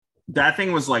that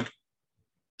thing was like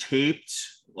taped,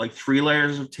 like 3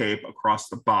 layers of tape across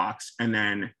the box, and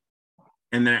then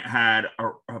it had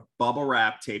a bubble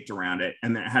wrap taped around it,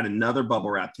 and then it had another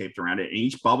bubble wrap taped around it, and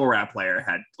each bubble wrap layer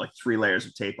had like 3 layers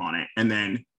of tape on it, and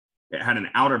then it had an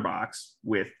outer box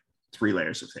with 3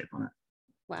 layers of tape on it.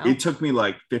 Wow. It took me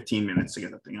like 15 minutes to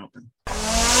get the thing open.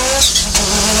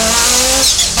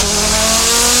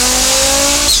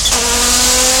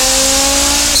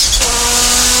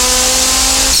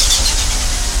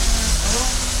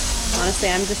 Honestly,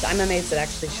 I'm amazed it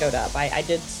actually showed up. I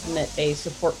did submit a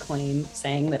support claim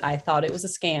saying that I thought it was a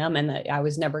scam and that I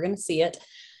was never going to see it.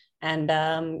 And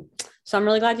so I'm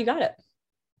really glad you got it.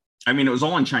 I mean, it was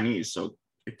all in Chinese, so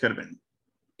it could have been.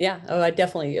 Yeah. Oh, I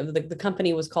definitely, the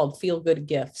company was called Feel Good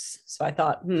Gifts. So I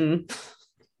thought,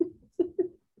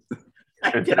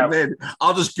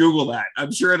 I'll just Google that.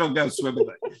 I'm sure it'll go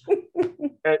swimmingly.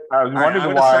 I was wondering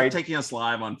I'm why. start taking us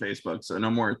live on Facebook, so no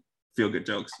more feel good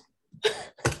jokes.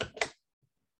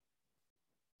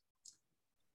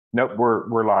 Nope,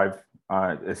 we're live.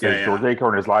 It says George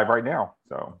Acorn is live right now.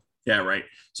 So yeah, right.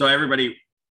 So everybody,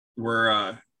 we're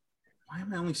why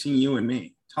am I only seeing you and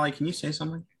me? Tali, can you say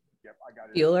something? Yep, I got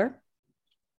it. Bueller.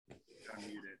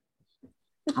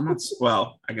 I'm not,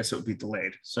 well, I guess it would be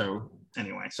delayed. So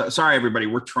anyway, so sorry everybody,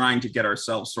 we're trying to get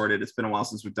ourselves sorted. It's been a while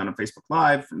since we've done a Facebook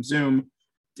Live from Zoom.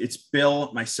 It's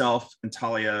Bill, myself, and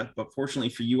Talia, but fortunately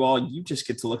for you all, you just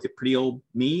get to look at pretty old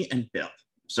me and Bill.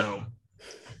 So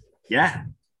yeah.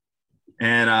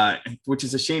 And which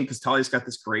is a shame because Talia's got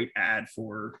this great ad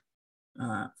for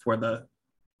the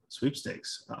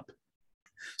sweepstakes up.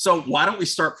 So why don't we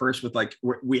start first with like,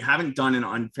 we haven't done an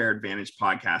Unfair Advantage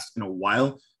podcast in a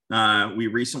while. We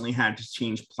recently had to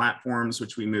change platforms,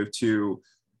 which we moved to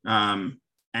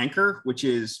Anchor, which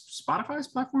is Spotify's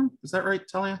platform. Is that right,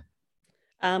 Talia?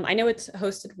 I know it's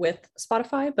hosted with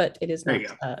Spotify, but it is not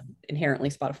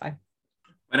inherently Spotify.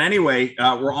 But anyway,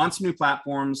 we're on some new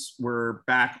platforms. We're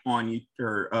back on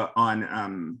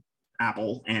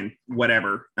Apple and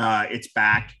whatever. It's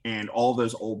back, and all of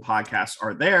those old podcasts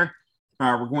are there.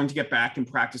 We're going to get back in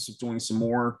practice of doing some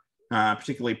more,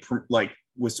 particularly like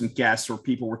with some guests or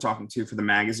people we're talking to for the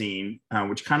magazine,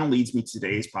 which kind of leads me to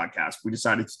today's podcast. We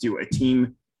decided to do a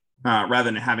team rather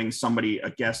than having a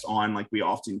guest on like we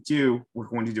often do. We're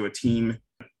going to do a team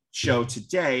show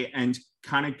today and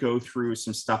kind of go through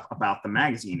some stuff about the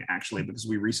magazine, actually, because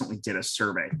we recently did a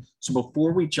survey. So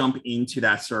before we jump into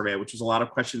that survey, which was a lot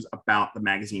of questions about the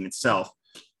magazine itself,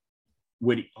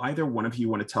 would either one of you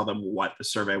want to tell them what the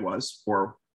survey was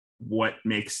or what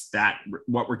makes that,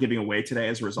 what we're giving away today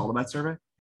as a result of that survey?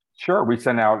 Sure. We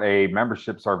sent out a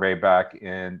membership survey back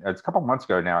it's a couple months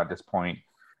ago now at this point.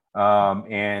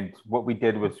 And what we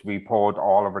did was we polled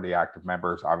all of the active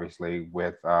members, obviously,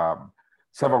 with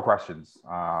several questions.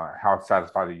 How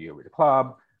satisfied are you with the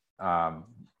club?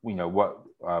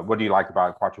 What do you like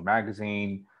about Quattro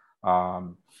Magazine?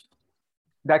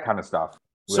 That kind of stuff.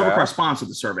 Silvercar sponsored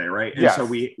the survey, right? And so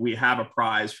we have a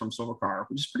prize from Silvercar,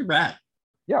 which is pretty bad.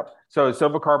 Yep. So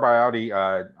Silvercar by Audi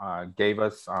gave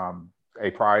us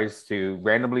a prize to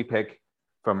randomly pick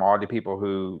from all the people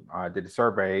who did the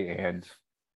survey, and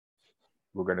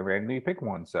we're going to randomly pick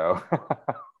one. So,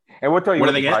 and we'll tell you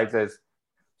what the prize is.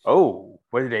 Oh,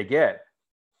 what did they get?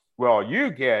 Well,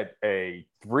 you get a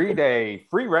 3-day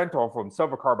free rental from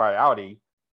Silvercar by Audi,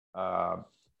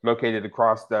 located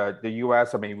across the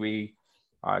U.S. I mean, we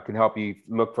can help you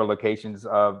look for locations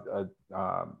of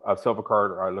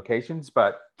Silvercar locations,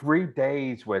 but 3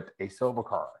 days with a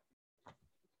Silvercar.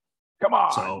 Come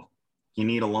on. So you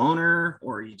need a loaner,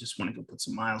 or you just want to go put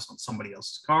some miles on somebody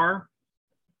else's car.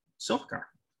 Silvercar.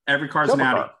 Every car's an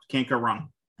Audi. Can't go wrong.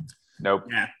 Nope.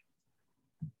 Yeah.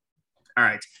 All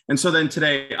right. And so then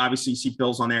today, obviously, you see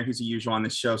Bill's on there. He's a usual on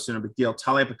this show, so no big deal.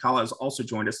 Talia Pacala has also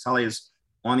joined us. Talia is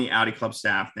on the Audi Club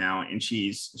staff now, and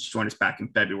she joined us back in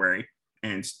February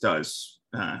and does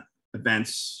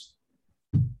events,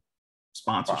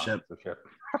 sponsorship.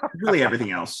 Really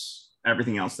everything else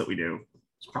that we do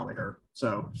is probably her.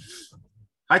 So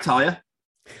hi, Talia.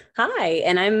 Hi.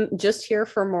 And I'm just here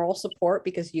for moral support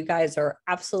because you guys are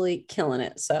absolutely killing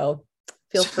it. So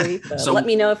feel free to let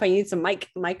me know if I need some mic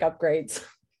upgrades.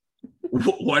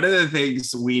 One of the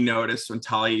things we noticed when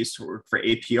Talia used to work for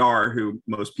APR, who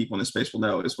most people in the space will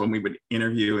know, is when we would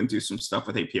interview and do some stuff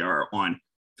with APR on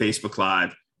Facebook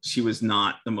Live, she was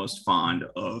not the most fond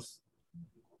of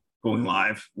going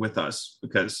live with us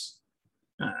because,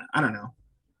 I don't know,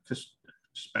 just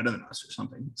better than us or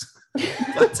something.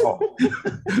 But,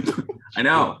 I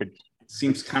know, it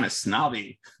seems kind of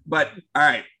snobby, but all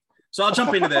right. So I'll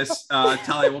jump into this.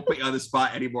 Talia, we'll put you on the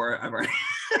spot anymore. I've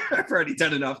already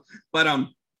done enough. But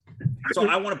So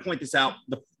I want to point this out.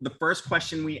 The first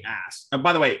question we asked,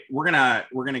 by the way, we're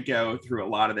gonna go through a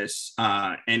lot of this.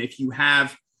 And if you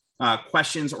have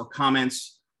questions or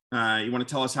comments, you want to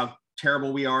tell us how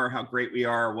terrible we are, how great we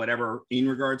are, whatever in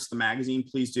regards to the magazine,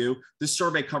 please do. This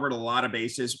survey covered a lot of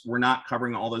bases. We're not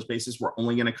covering all those bases. We're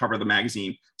only going to cover the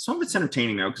magazine. Some of it's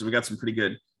entertaining though, because we got some pretty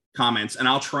good comments, and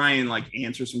I'll try and like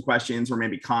answer some questions or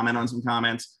maybe comment on some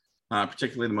comments,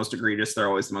 particularly the most egregious. They're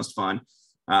always the most fun.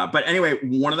 But anyway,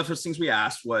 one of the first things we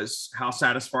asked was, how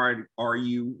satisfied are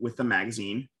you with the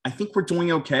magazine? I think we're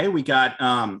doing okay. We got,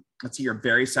 let's see, you're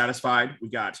very satisfied. We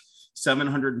got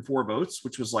 704 votes,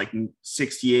 which was like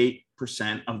 68%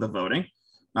 of the voting.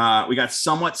 We got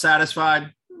somewhat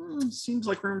satisfied. Seems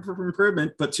like room for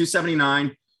improvement, but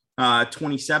 279,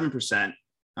 27%.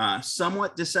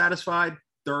 Somewhat dissatisfied,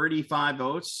 35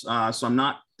 votes. So I'm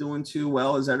not doing too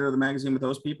well as editor of the magazine with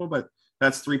those people, but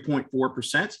that's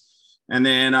 3.4%. And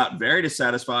then very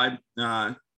dissatisfied,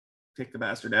 kick the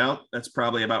bastard out. That's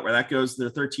probably about where that goes. There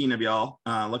are 13 of y'all,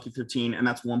 lucky 13, and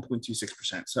that's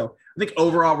 1.26%. So I think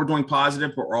overall we're doing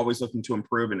positive, but we're always looking to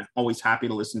improve and always happy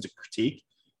to listen to critique.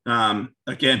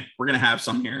 Again, we're going to have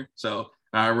some here. So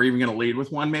we're even going to lead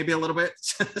with one maybe a little bit.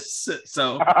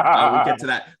 So we'll get to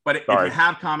that. But if you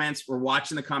have comments, we're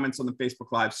watching the comments on the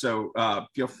Facebook Live. So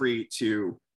feel free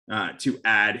to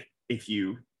add if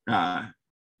you, I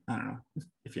don't know,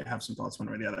 if you have some thoughts one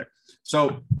way or the other.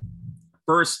 So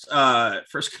first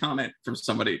comment from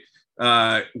somebody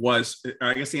was,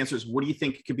 I guess the answer is, what do you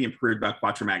think could be improved about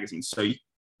Quattro magazine? So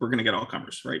we're going to get all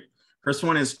comers, right? First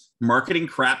one is marketing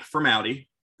crap from Audi,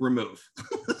 remove.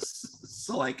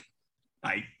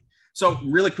 So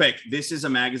really quick, this is a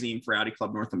magazine for Audi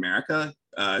Club North America.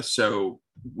 So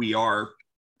we are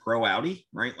pro Audi,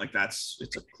 right? Like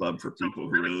it's a club for people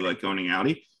who really like owning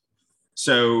Audi.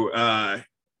 So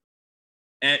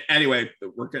anyway,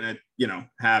 we're going to,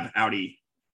 have Audi.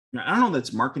 I don't know if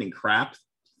that's marketing crap. Do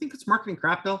you think it's marketing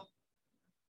crap, Bill?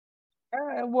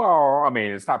 Well, I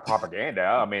mean, it's not propaganda.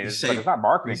 I mean, it's not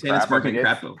marketing crap. It's marketing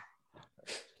crap, Bill.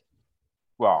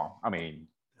 Well, I mean,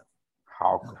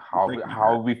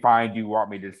 how refined you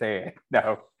want me to say it?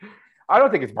 No, I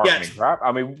don't think it's marketing crap.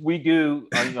 I mean, we do,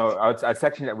 a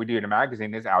section that we do in the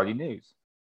magazine is Audi news,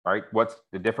 right? What's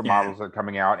the different models that are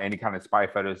coming out, any kind of spy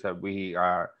photos that we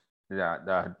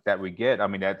that we get. I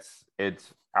mean,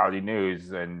 it's Audi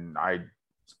news, and I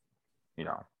can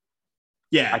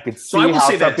see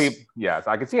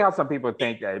I can see how some people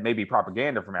think that it may be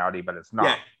propaganda from Audi, but it's not.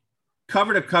 Yeah.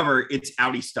 Cover to cover, it's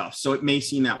Audi stuff, so it may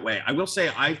seem that way. I will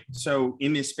say, so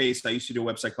in this space, I used to do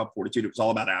a website called Fortitude. It was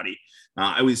all about Audi.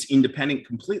 I was independent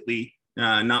completely,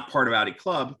 not part of Audi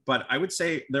Club, but I would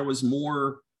say there was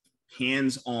more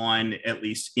hands-on, at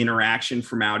least, interaction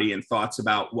from Audi and thoughts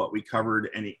about what we covered,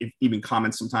 and even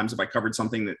comments sometimes if I covered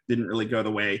something that didn't really go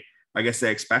the way I guess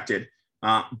they expected.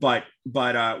 But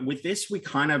with this, we're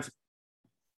kind of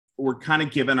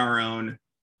given our own.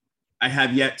 I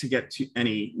have yet to get to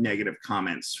any negative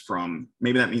comments from,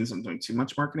 maybe that means I'm doing too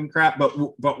much marketing crap,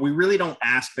 but we really don't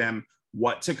ask them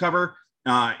what to cover.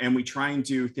 And we try and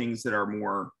do things that are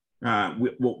more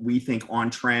what we think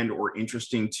on trend or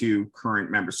interesting to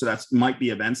current members. So that might be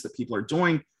events that people are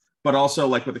doing, but also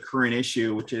like with the current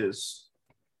issue, which is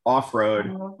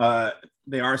off-road,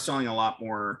 they are selling a lot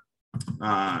more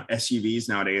SUVs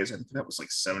nowadays. I think that was like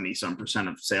 70%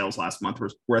 of sales last month were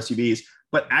SUVs,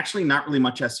 but actually not really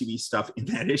much SUV stuff in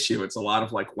that issue. It's a lot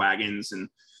of like wagons and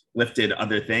lifted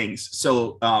other things.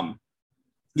 So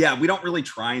we don't really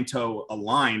try and toe a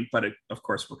line, but of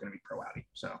course we're going to be pro Audi.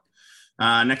 So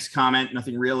next comment,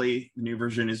 nothing really. The new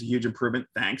version is a huge improvement.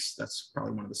 Thanks. That's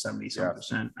probably one of the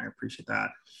 70%. I appreciate that.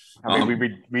 I mean, we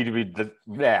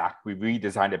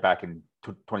redesigned it back in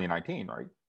 2019, right?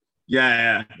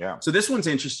 Yeah. So this one's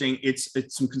interesting. It's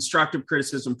some constructive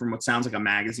criticism from what sounds like a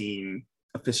magazine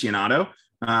aficionado.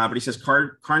 But he says,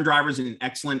 Car and Driver is an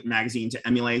excellent magazine to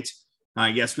emulate.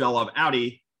 Yes, we all love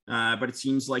Audi, but it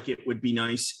seems like it would be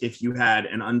nice if you had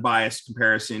an unbiased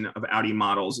comparison of Audi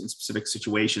models in specific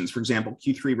situations. For example,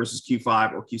 Q3 versus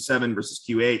Q5 or Q7 versus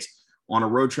Q8 on a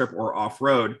road trip or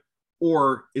off-road.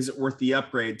 Or is it worth the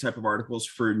upgrade type of articles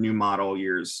for new model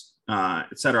years,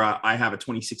 etc.? I have a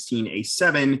 2016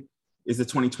 A7. Is the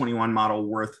 2021 model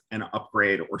worth an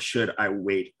upgrade, or should I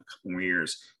wait a couple more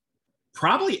years?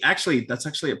 Probably, actually, that's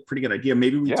actually a pretty good idea.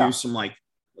 Maybe we do some like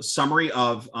a summary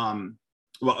of, let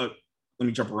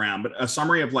me jump around, but a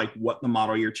summary of like what the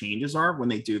model year changes are when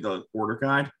they do the order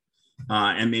guide.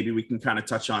 And maybe we can kind of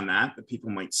touch on that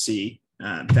people might see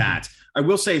that. I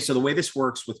will say, so the way this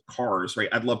works with cars, right?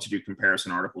 I'd love to do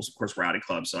comparison articles. Of course, we're Audi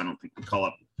Club, so I don't think we call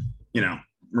up,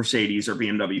 Mercedes or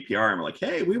BMW PR and we're like,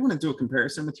 hey, we want to do a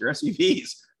comparison with your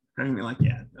SUVs. I mean, like,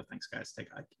 yeah, no thanks, guys. Take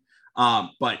a hike.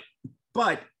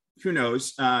 But who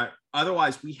knows?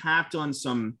 Otherwise, we have done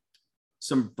some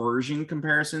version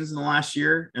comparisons in the last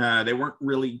year. They weren't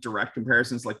really direct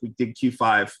comparisons, like we did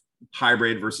Q5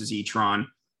 hybrid versus e-tron,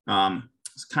 kind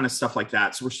of stuff like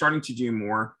that. So we're starting to do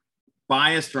more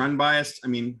biased or unbiased. I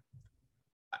mean,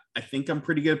 I think I'm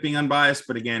pretty good at being unbiased,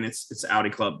 but again, it's Audi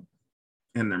Club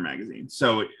and their magazine.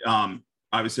 So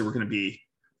obviously we're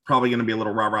probably going to be a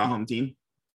little rah-rah home team.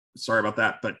 Sorry about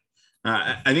that. But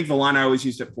I think the line I always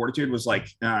used at Fortitude was like,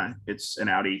 it's an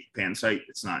Audi fan site.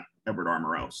 It's not Edward R.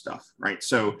 Murrow stuff, right?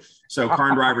 So Car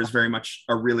and Driver is very much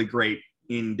a really great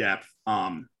in-depth,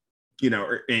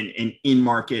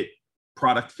 in-market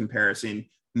product comparison.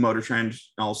 Motor Trend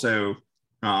also,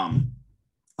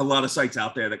 a lot of sites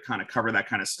out there that kind of cover that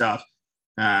kind of stuff.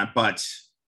 But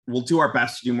we'll do our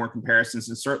best to do more comparisons.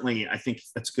 And certainly, I think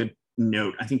that's a good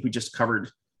note. I think we just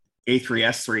covered A3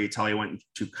 S3. Talia went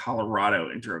to Colorado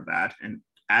and drove that. And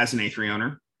as an A3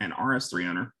 owner and RS3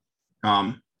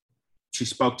 owner, she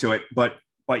spoke to it. But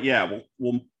yeah,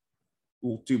 we'll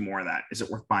do more of that. Is it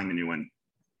worth buying the new one?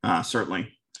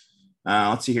 Certainly.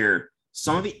 Let's see here.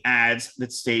 Some of the ads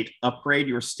that state upgrade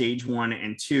your stage 1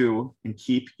 and 2 and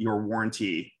keep your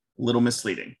warranty, little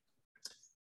misleading.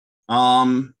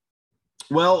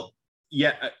 Well,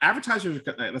 yeah, advertisers,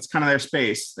 that's kind of their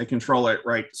space. They control it,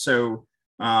 right? So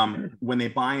when they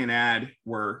buy an ad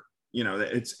where,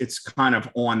 it's kind of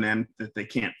on them that they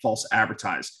can't false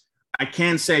advertise. I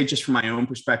can say, just from my own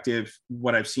perspective,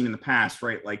 what I've seen in the past,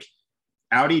 right? Like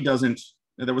Audi doesn't,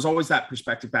 there was always that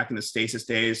perspective back in the Stasis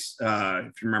days.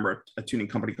 If you remember a tuning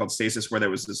company called Stasis, where there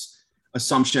was this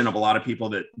assumption of a lot of people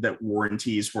that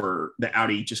warranties were, the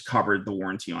Audi just covered the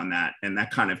warranty on that. And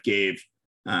that kind of gave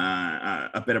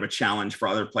a bit of a challenge for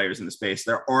other players in the space.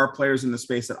 There are players in the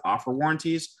space that offer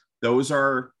warranties. Those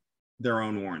are their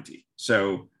own warranty.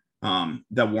 So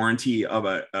the warranty of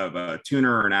a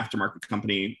tuner or an aftermarket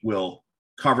company will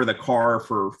cover the car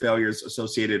for failures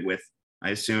associated with,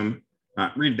 I assume,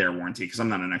 read their warranty, because I'm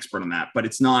not an expert on that, but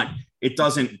it's not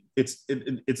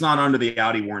under the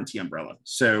Audi warranty umbrella.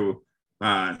 So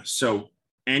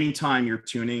anytime you're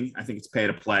tuning, I think it's pay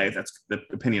to play. That's the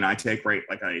opinion I take, right?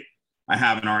 Like I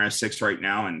have an RS6 right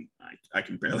now and I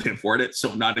can barely afford it. So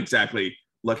I'm not exactly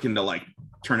looking to like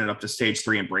turn it up to stage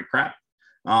 3 and break crap.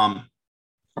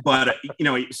 But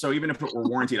so even if it were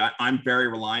warranted, I'm very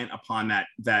reliant upon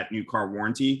that new car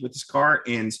warranty with this car.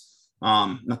 And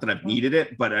not that I've needed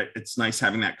it, but it's nice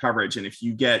having that coverage. And if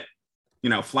you get,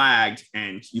 flagged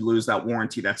and you lose that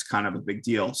warranty, that's kind of a big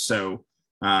deal. So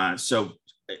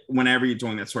whenever you're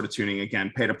doing that sort of tuning,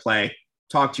 again, pay to play,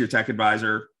 talk to your tech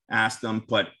advisor, ask them.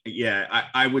 But yeah,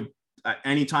 I would,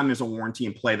 anytime there's a warranty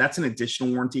in play, that's an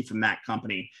additional warranty from that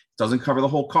company. It doesn't cover the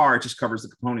whole car. It just covers the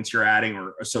components you're adding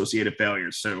or associated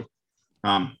failures. So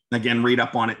again, read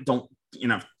up on it.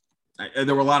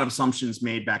 There were a lot of assumptions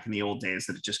made back in the old days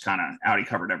that it just kind of Audi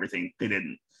covered everything. They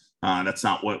didn't. That's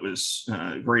not what was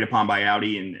agreed upon by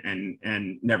Audi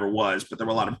and never was, but there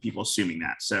were a lot of people assuming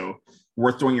that. So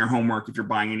worth doing your homework if you're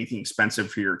buying anything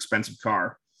expensive for your expensive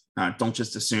car. Don't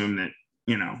just assume that,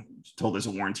 told there's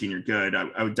a warranty and you're good.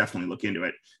 I would definitely look into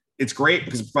it. It's great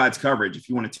because it provides coverage. If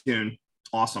you want to tune,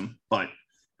 awesome. But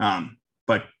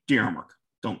do your homework.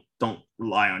 Don't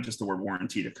rely on just the word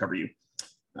warranty to cover you.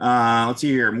 Let's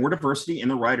see here. More diversity in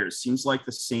the writers. Seems like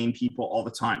the same people all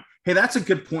the time. Hey, that's a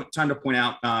good time to point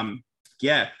out.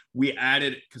 Yeah, we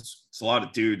added, because it's a lot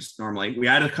of dudes normally, we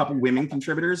added a couple women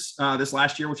contributors this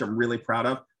last year, which I'm really proud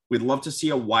of. We'd love to see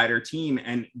a wider team.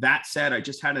 And that said, I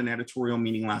just had an editorial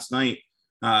meeting last night.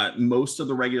 Most of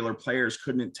the regular players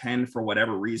couldn't attend for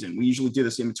whatever reason. We usually do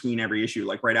this in between every issue,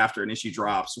 like right after an issue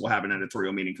drops, we'll have an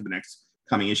editorial meeting for the next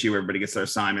coming issue. Everybody gets their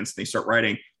assignments, they start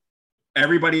writing.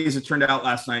 Everybody, as it turned out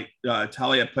last night,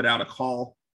 Talia put out a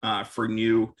call for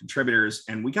new contributors,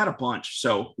 and we got a bunch.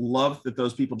 So love that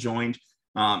those people joined.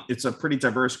 It's a pretty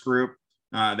diverse group.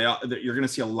 You're going to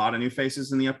see a lot of new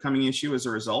faces in the upcoming issue as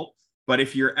a result. But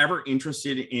if you're ever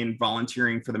interested in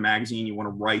volunteering for the magazine, you want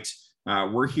to write,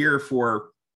 we're here for,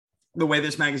 the way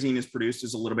this magazine is produced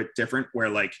is a little bit different, where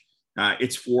like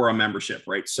it's for a membership,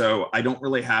 right? So I don't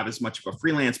really have as much of a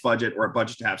freelance budget or a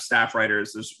budget to have staff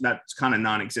writers. That's kind of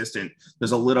non-existent.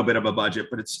 There's a little bit of a budget,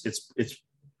 but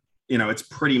it's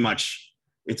pretty much,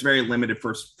 it's very limited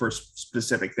for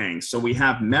specific things. So we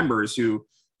have members who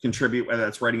contribute, whether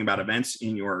that's writing about events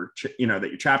in your, that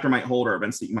your chapter might hold, or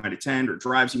events that you might attend, or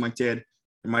drives you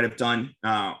might have done,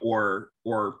 or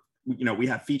we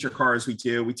have feature cars we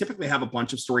do. We typically have a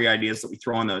bunch of story ideas that we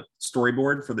throw on the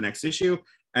storyboard for the next issue.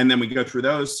 And then we go through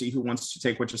those, see who wants to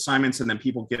take which assignments, and then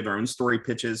people give their own story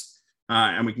pitches.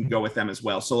 and we can go with them as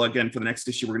well. So again, for the next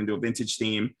issue, we're going to do a vintage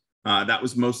theme. That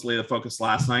was mostly the focus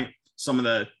last night. Some of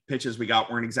the pitches we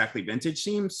got weren't exactly vintage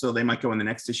themes, so they might go in the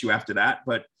next issue after that.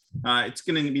 But it's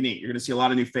going to be neat. You're going to see a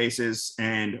lot of new faces,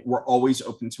 and we're always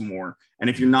open to more. And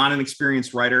if you're not an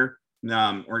experienced writer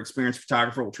or experienced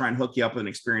photographer, we'll try and hook you up with an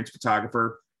experienced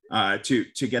photographer to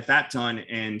get that done.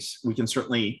 And we can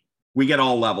certainly, we get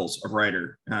all levels of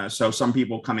writer. So some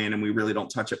people come in and we really don't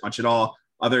touch it much at all.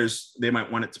 Others, they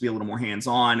might want it to be a little more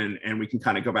hands-on, and we can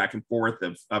kind of go back and forth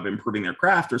of improving their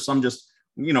craft, or some just,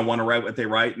 want to write what they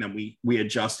write, and then we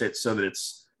adjust it so that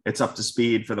it's up to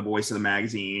speed for the voice of the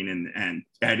magazine and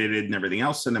edited and everything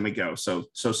else. And then we go. So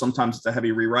sometimes it's a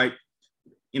heavy rewrite,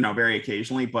 very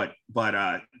occasionally, but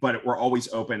we're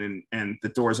always open, and the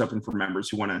door is open for members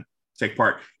who want to take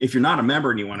part. If you're not a member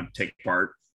and you want to take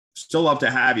part, still love to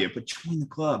have you, but join the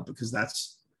club, because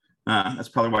that's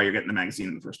probably why you're getting the magazine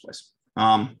in the first place.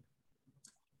 We're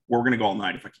going to go all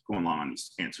night if I keep going long on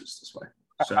these answers this way.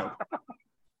 So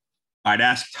I'd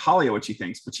ask Talia what she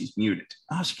thinks, but she's muted.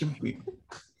 Oh, she can be muted.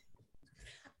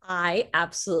 I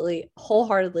absolutely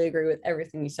wholeheartedly agree with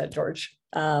everything you said, George.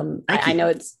 I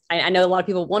know I know a lot of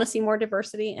people want to see more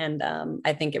diversity, and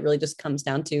I think it really just comes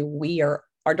down to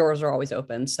our doors are always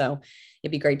open. So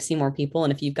it'd be great to see more people.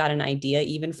 And if you've got an idea,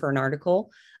 even for an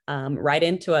article, write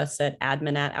into us at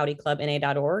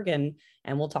admin@audiclubna.org,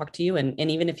 and we'll talk to you. And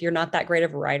even if you're not that great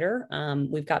of a writer,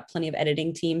 we've got plenty of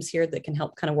editing teams here that can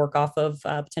help kind of work off of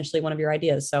potentially one of your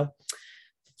ideas. So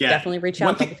definitely reach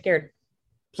out. Don't be scared.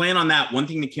 Plan on that. One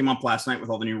thing that came up last night with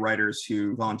all the new writers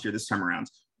who volunteer this time around,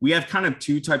 we have kind of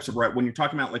two types of when you're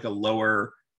talking about like a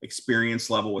lower experience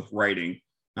level with writing,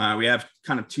 we have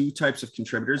kind of two types of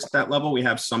contributors at that level. We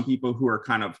have some people who are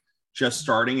kind of just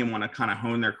starting and want to kind of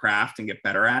hone their craft and get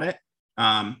better at it.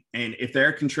 And if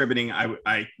they're contributing,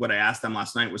 what I asked them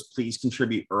last night was, please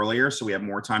contribute earlier so we have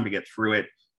more time to get through it,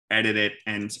 edit it,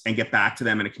 and get back to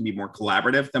them, and it can be more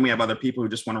collaborative. Then we have other people who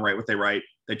just want to write what they write.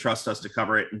 They trust us to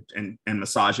cover it and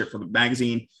massage it for the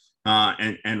magazine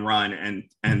and run,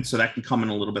 and so that can come in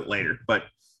a little bit later. But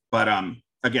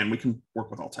again, we can work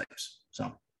with all types.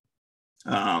 So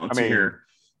let's see here.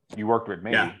 You worked with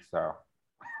me, yeah. So.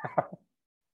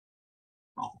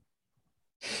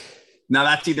 Now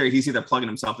that's he's either plugging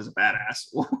himself as a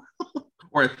badass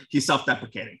or he's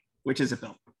self-deprecating. Which is it,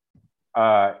 Bill?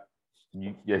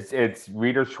 It's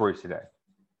reader's choice today.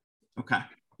 Okay.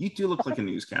 You do look like a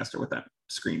newscaster with that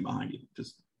screen behind you.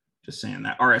 Just saying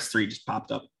that. RS3 just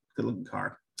popped up. Good looking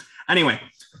car. Anyway,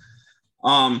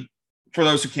 for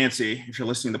those who can't see, if you're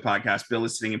listening to the podcast, Bill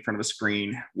is sitting in front of a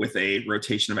screen with a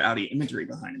rotation of Audi imagery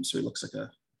behind him. So he looks like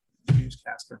a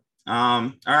newscaster.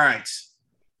 All right.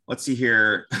 Let's see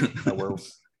here.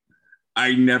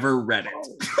 I never read it.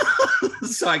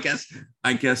 So I guess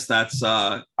that's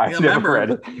I never read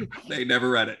it. They never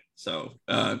read it. So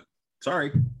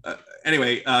sorry.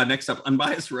 Anyway, next up,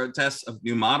 unbiased road tests of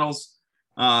new models.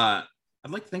 I'd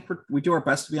like to think we do our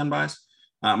best to be unbiased.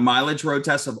 Mileage road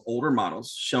tests of older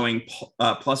models showing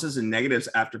pluses and negatives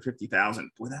after 50,000.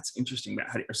 Boy, that's interesting.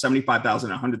 Or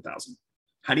 75,000, 100,000.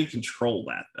 How do you control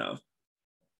that though?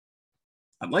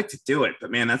 I'd like to do it, but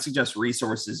man, that suggests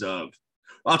resources of.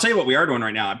 Well, I'll tell you what we are doing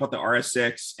right now. I bought the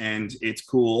RS6 and it's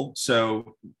cool.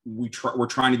 So we're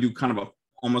trying to do kind of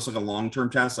almost like a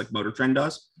long-term test like Motor Trend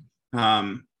does.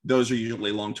 Those are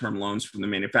usually long-term loans from the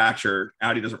manufacturer.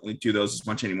 Audi doesn't really do those as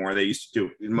much anymore. They used to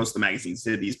do, most of the magazines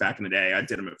did these back in the day. I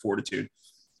did them at Fortitude.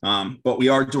 But we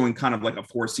are doing kind of like a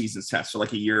 4 seasons test, so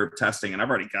like a year of testing. And I've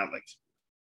already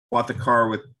bought the car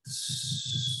with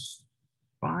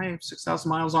 6,000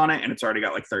 miles on it, and it's already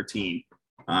got like 13.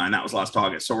 And that was last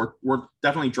August. So we're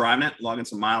definitely driving it, logging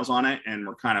some miles on it, and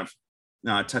we're kind of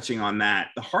touching on that.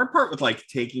 The hard part with like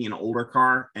taking an older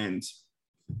car and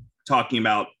talking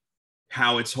about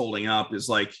how it's holding up is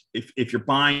like if you're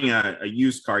buying a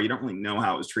used car, you don't really know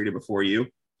how it was treated before you.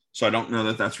 So I don't know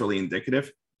that that's really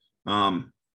indicative, or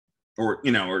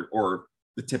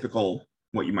the typical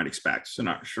what you might expect. So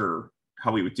not sure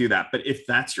how we would do that. But if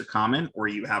that's your comment or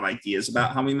you have ideas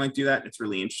about how we might do that, it's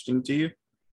really interesting to you,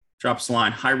 drop us a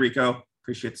line. Hi, Rico.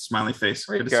 Appreciate the smiley face.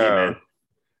 Rico. Good to see you, man.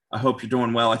 I hope you're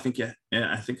doing well. I think I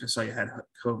saw you had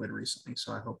COVID recently.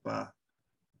 So I hope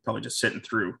probably just sitting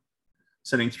through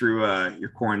your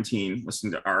quarantine,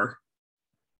 listening to our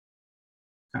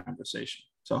conversation.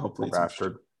 So hopefully it's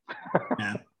bastard.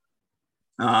 Yeah.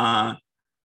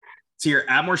 So here,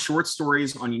 add more short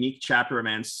stories on unique chapter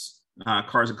events,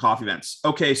 cars and coffee events.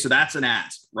 Okay, so that's an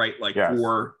ask, right? Like yes.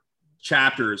 For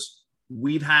chapters,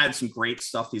 we've had some great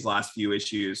stuff these last few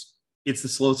issues. It's the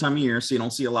slow time of year, so you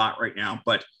don't see a lot right now.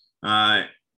 But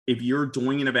if you're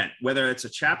doing an event, whether it's a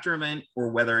chapter event or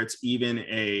whether it's even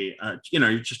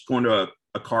you're just going to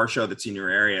a car show that's in your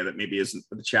area that maybe isn't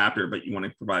the chapter, but you want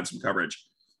to provide some coverage.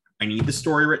 I need the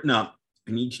story written up.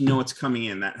 I need to know what's coming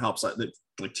in. That helps.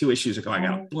 Like 2 issues ago, I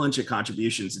got a bunch of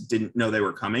contributions and didn't know they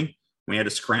were coming. We had to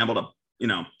scramble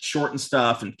to, shorten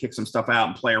stuff and kick some stuff out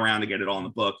and play around to get it all in the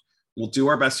book. We'll do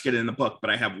our best to get it in the book, but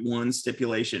I have one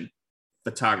stipulation: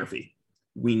 photography.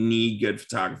 We need good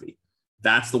photography.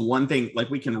 That's the one thing.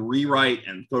 Like, we can rewrite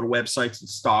and go to websites and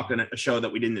stalk a show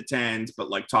that we didn't attend,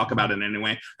 but like talk about it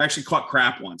anyway. I actually caught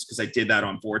crap once because I did that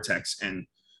on Vortex, and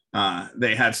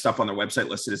they had stuff on their website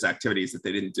listed as activities that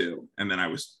they didn't do, and then I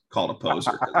was called a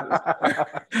poser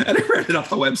and I read it off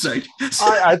the website.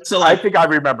 I think I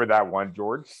remember that one,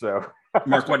 George. So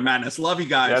Marquette Madness, love you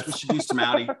guys. Yes. We should do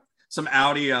some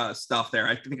Audi stuff there.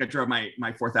 I think I drove my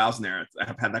 4000 there. I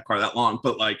have had that car that long,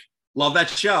 but like, love that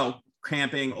show.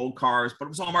 Camping, old cars, but it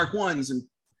was all Mark 1s, and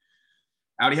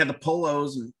Audi had the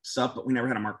Polos and stuff, but we never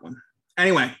had a Mark 1.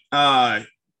 Anyway,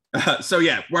 so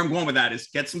yeah, where I'm going with that is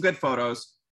get some good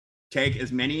photos, take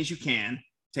as many as you can,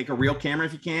 take a real camera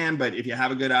if you can, but if you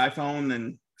have a good iPhone,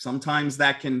 then sometimes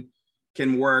that can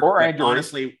work. Or but Android,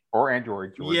 honestly, or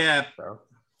Android. George, yeah. So.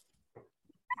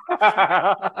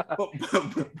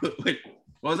 Wait,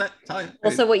 what was that? Talia?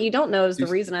 Well, so what you don't know is the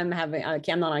reason I'm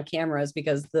not on camera is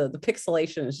because the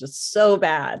pixelation is just so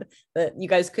bad that you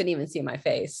guys couldn't even see my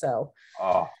face. So,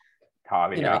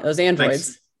 Talia, those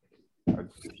Androids.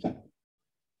 Shaking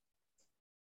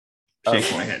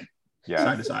my head,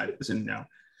 side to side. Listen, no,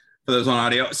 for those on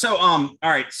audio. So, all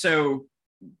right. So,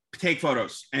 take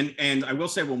photos, and I will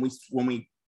say when we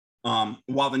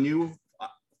while the new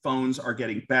phones are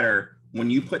getting better, when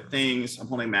you put things, I'm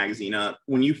holding a magazine up,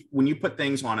 when you put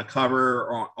things on a cover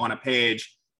or on a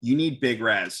page, you need big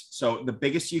res. So the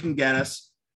biggest you can get us,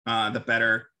 the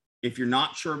better. If you're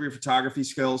not sure of your photography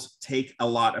skills, take a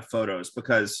lot of photos,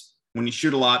 because when you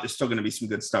shoot a lot, there's still going to be some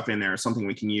good stuff in there, something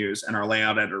we can use, and our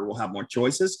layout editor will have more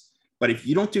choices. But if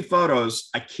you don't do photos,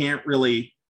 I can't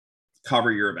really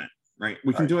cover your event, right?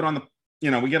 We can do it on the,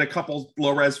 we get a couple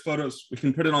low res photos. We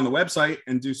can put it on the website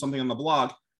and do something on the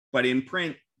blog, but in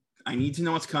print, I need to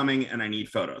know what's coming, and I need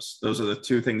photos. Those are the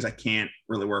 2 things I can't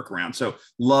really work around. So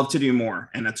love to do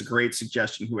more. And that's a great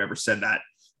suggestion, whoever said that.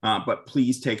 But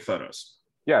please take photos.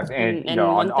 Yes. And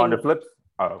on the flip,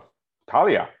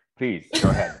 Talia, please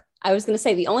go ahead. I was going to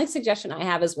say, the only suggestion I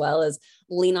have as well is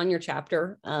lean on your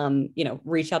chapter.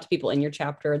 Reach out to people in your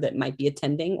chapter that might be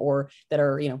attending or that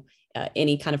are,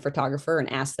 any kind of photographer,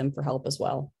 and ask them for help as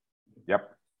well. Yep.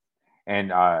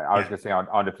 And I was going to say,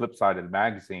 on the flip side of the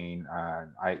magazine,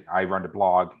 I run the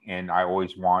blog, and I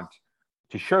always want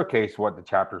to showcase what the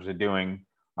chapters are doing,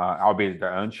 albeit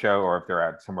their own show, or if they're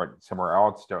at somewhere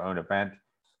else, their own event.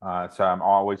 So I'm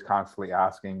always constantly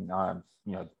asking,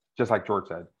 just like George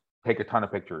said, take a ton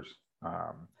of pictures.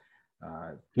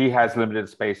 He has limited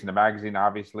space in the magazine,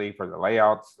 obviously, for the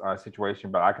layouts situation,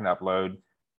 but I can upload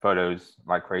photos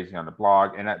like crazy on the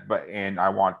blog. And I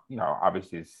want,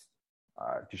 obviously,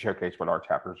 to showcase what our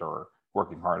chapters are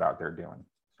working hard out there doing.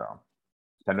 So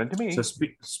send it to me. So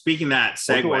speaking that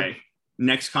segue,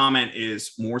 next comment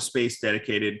is more space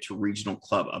dedicated to regional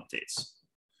club updates.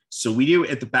 So we do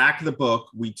at the back of the book,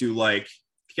 we do like,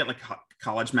 you get like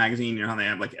college magazine, you know how they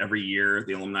have like every year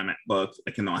the alumni book,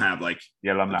 like, and they'll have like the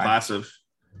alumni class of,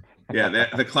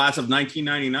 the class of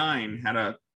 1999 had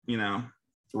a,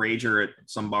 rager at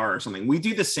some bar or something. We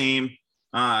do the same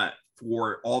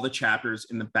for all the chapters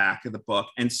in the back of the book,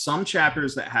 and some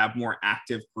chapters that have more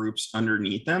active groups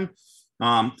underneath them.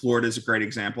 Florida is a great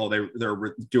example. They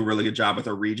do a really good job with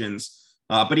their regions.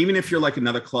 But even if you're like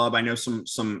another club, I know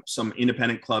some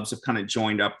independent clubs have kind of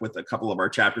joined up with a couple of our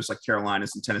chapters, like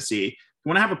Carolinas and Tennessee. If you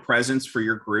want to have a presence for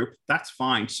your group, that's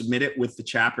fine. Submit it with the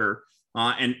chapter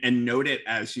and note it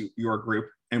as your group,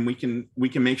 and we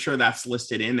can make sure that's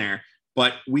listed in there.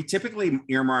 But we typically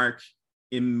earmark,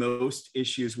 in most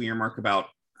issues, we earmark about,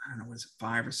 I don't know, what is it,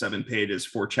 5 or 7 pages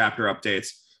for chapter updates.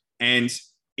 And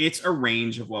it's a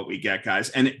range of what we get, guys.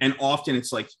 And often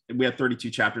it's like, we have 32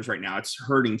 chapters right now. It's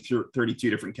herding through 32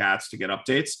 different cats to get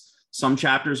updates. Some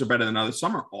chapters are better than others.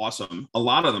 Some are awesome. A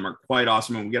lot of them are quite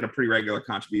awesome, and we get a pretty regular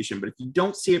contribution. But if you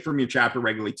don't see it from your chapter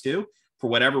regularly too, for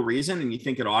whatever reason, and you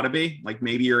think it ought to be, like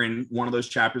maybe you're in one of those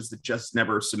chapters that just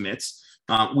never submits.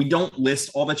 We don't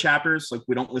list all the chapters. Like,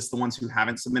 we don't list the ones who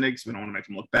haven't submitted because we don't want to make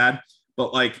them look bad.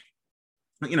 But like,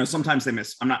 sometimes they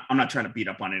miss. I'm not trying to beat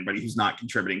up on anybody who's not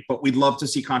contributing, but we'd love to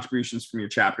see contributions from your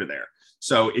chapter there.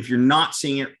 So if you're not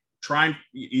seeing it,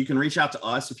 you can reach out to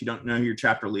us if you don't know who your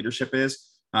chapter leadership is.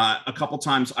 A couple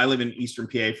times, I live in Eastern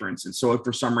PA, for instance. So if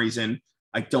for some reason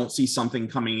I don't see something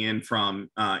coming in from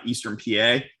Eastern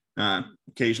PA,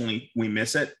 occasionally we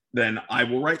miss it, then I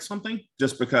will write something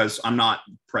just because I'm not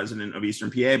president of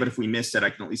Eastern PA. But if we missed it, I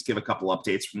can at least give a couple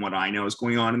updates from what I know is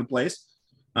going on in the place.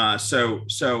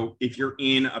 So if you're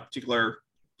in a particular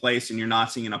place and you're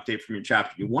not seeing an update from your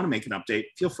chapter, you want to make an update,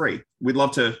 feel free. We'd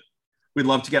love to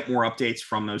get more updates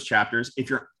from those chapters. If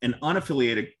you're an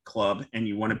unaffiliated club and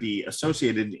you want to be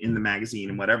associated in the magazine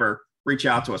and whatever, reach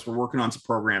out to us. We're working on some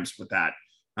programs with that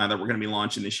we're going to be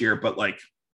launching this year. But like,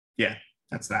 yeah,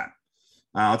 that's that.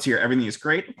 Let's hear. Everything is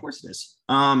great. Of course it is.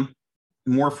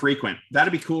 More frequent.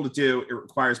 That'd be cool to do. It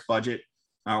requires budget.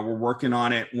 We're working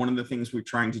on it. One of the things we're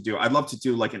trying to do, I'd love to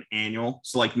do like an annual.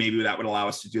 So like maybe that would allow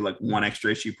us to do like one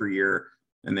extra issue per year,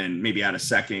 and then maybe add a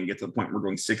second, get to the point where we're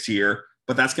doing 6 a year.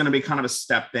 But that's going to be kind of a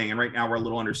step thing. And right now we're a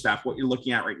little understaffed. What you're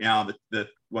looking at right now,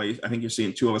 well, I think you're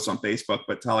seeing 2 of us on Facebook,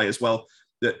 but Talia as well.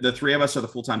 The 3 of us are the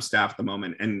full-time staff at the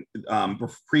moment. And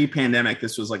pre-pandemic,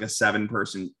 this was like a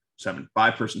 5-person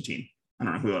team. I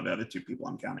don't know who the other 2 people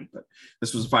I'm counting, but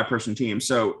this was a 5-person team.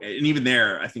 So, and even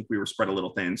there, I think we were spread a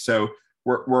little thin. So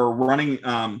we're running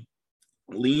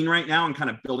lean right now and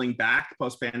kind of building back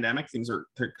post-pandemic. Things are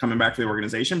coming back for the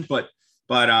organization, but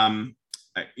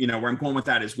you know, where I'm going with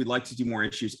that is we'd like to do more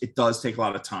issues. It does take a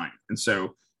lot of time. And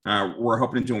so we're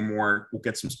hoping to do more. We'll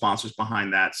get some sponsors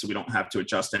behind that so we don't have to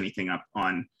adjust anything up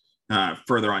on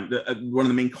further on. One of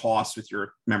the main costs with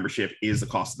your membership is the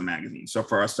cost of the magazine. So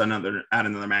for us to add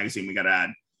another magazine, we got to add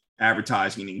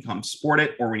advertising and income to support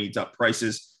it, or we need to up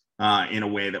prices in a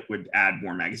way that would add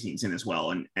more magazines in as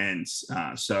well.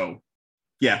 So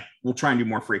yeah, we'll try and do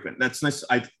more frequent. That's nice.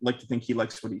 I like to think he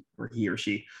likes what he or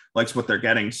she likes what they're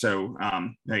getting. So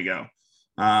there you go.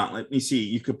 Let me see.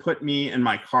 You could put me and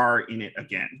my car in it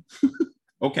again.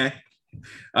 Okay.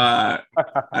 I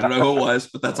don't know who it was,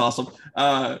 but that's awesome.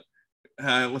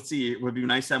 Let's see. It would be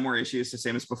nice to have more issues, the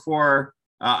same as before.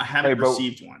 I haven't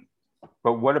received one.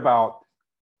 But what about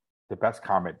the best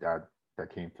comment that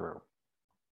came through?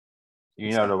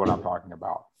 You know what I'm talking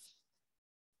about.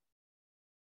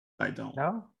 I don't.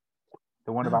 No?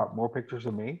 The one about more pictures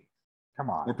of me?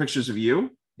 Come on. More pictures of you?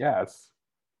 Yes.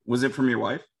 Was it from your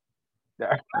wife?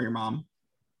 Yeah. Or your mom?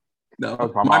 No.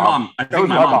 My mom. I think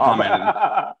my mom commented.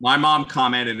 My mom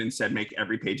commented and said, make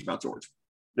every page about George.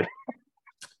 But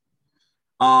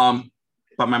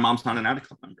my mom's not an Audi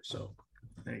Club member, so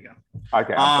there you go.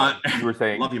 Okay. You were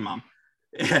saying. Love you, Mom.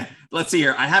 Let's see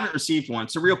here. I haven't received one.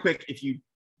 So real quick, if you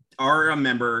are a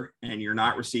member and you're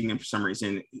not receiving them for some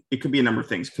reason, it could be a number of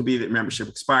things. It could be that membership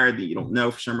expired, that you don't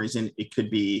know for some reason. It could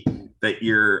be that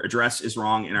your address is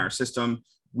wrong in our system.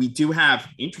 We do have,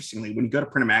 interestingly, when you go to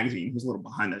print a magazine, here's a little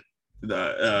behind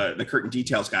the curtain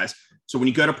details, guys. So when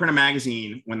you go to print a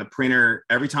magazine, when the printer,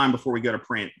 every time before we go to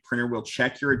print, the printer will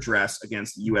check your address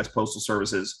against the U.S. Postal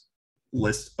Service's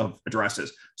list of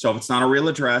addresses. So if it's not a real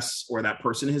address or that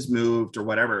person has moved or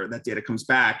whatever, that data comes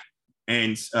back.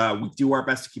 And we do our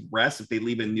best to keep rest. If they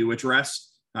leave a new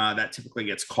address, that typically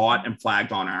gets caught and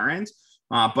flagged on our end.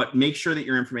 But make sure that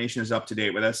your information is up to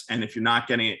date with us. And if you're not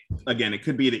getting it, again, it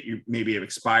could be that you maybe have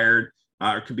expired.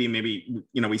 It could be maybe,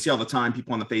 you know, we see all the time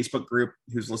people on the Facebook group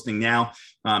who's listening now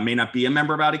may not be a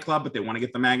member of Audi Club, but they want to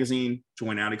get the magazine.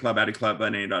 Join Audi Club,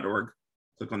 audiclubna.org.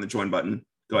 Click on the join button.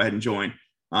 Go ahead and join.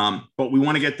 But we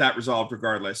want to get that resolved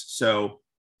regardless. So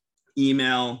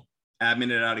email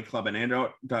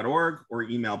admin@audiclubna.org or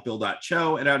email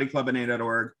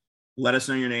bill.cho@audiclubna.org. Let us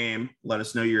know your name. Let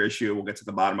us know your issue. We'll get to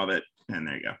the bottom of it. And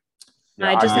there you go. Yeah,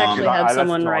 I just actually had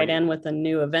someone write in with a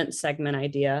new event segment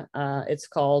idea. It's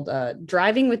called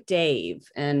Driving with Dave.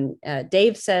 And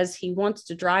Dave says he wants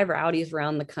to drive our Audis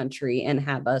around the country and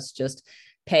have us just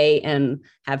pay and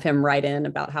have him write in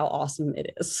about how awesome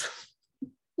it is.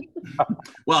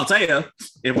 Well, I'll tell you,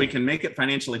 if we can make it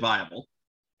financially viable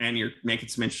and you're making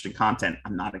some interesting content,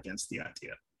 I'm not against the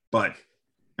idea. But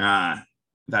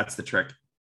that's the trick.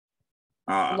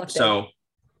 So...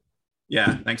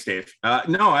 yeah, thanks, Dave.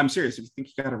 No, I'm serious. If you think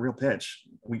you got a real pitch,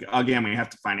 we have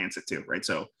to finance it too, right?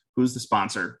 So who's the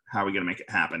sponsor? How are we going to make it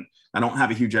happen? I don't have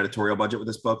a huge editorial budget with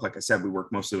this book. Like I said, we work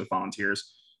mostly with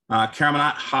volunteers. Carol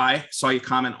Manat, hi. Saw your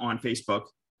comment on Facebook.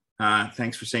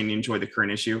 Thanks for saying you enjoyed the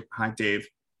current issue. Hi, Dave.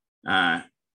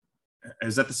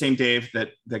 Is that the same Dave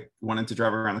that wanted to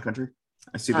drive around the country?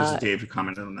 I see there's a Dave who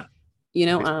commented on that. You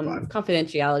know,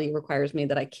 confidentiality requires me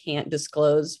that I can't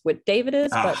disclose what David is,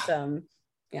 but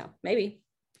yeah, maybe.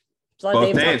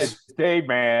 Both Daves. It's Dave,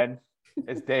 man.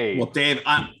 It's Dave. Well, Dave,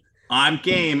 I'm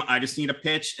game. I just need a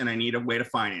pitch and I need a way to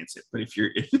finance it. But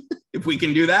if we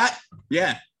can do that,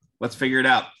 yeah, let's figure it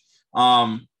out.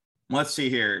 Let's see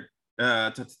here.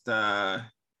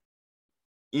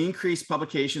 increased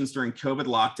publications during COVID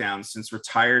lockdowns since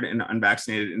retired and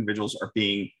unvaccinated individuals are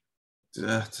being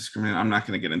discriminated. I'm not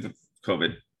going to get into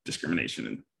COVID discrimination.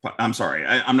 And I'm sorry,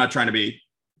 I'm not trying to be,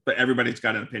 but everybody's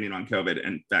got an opinion on COVID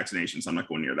and vaccinations. I'm not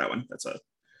going near that one. That's a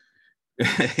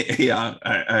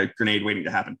grenade waiting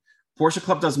to happen. Porsche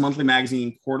Club does monthly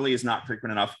magazine. Quarterly is not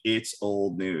frequent enough. It's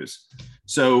old news.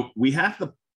 So we have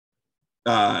the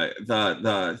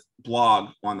blog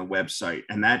on the website,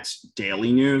 and that's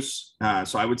daily news.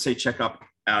 So I would say check out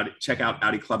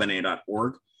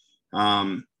AudiClubNA.org.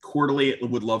 Quarterly,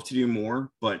 would love to do more,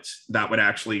 but that would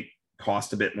actually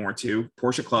cost a bit more too.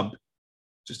 Porsche Club,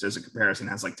 just as a comparison,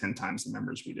 has like 10 times the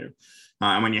members we do.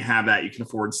 And when you have that, you can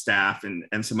afford staff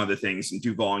and some other things and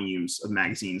do volumes of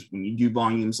magazines. When you do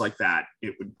volumes like that,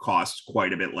 it would cost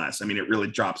quite a bit less. I mean, it really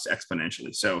drops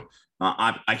exponentially. So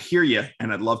I hear you,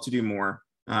 and I'd love to do more,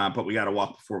 but we got to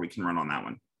walk before we can run on that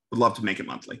one. Would love to make it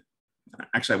monthly.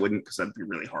 Actually, I wouldn't, because that'd be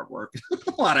really hard work,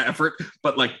 a lot of effort.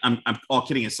 But like, I'm all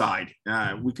kidding aside,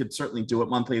 we could certainly do it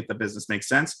monthly if the business makes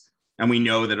sense. And we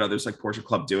know that others like Porsche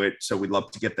Club do it, so we'd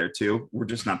love to get there too. We're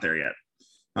just not there yet.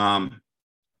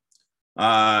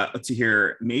 Let's see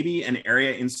here. Maybe an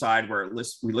area inside where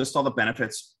we list all the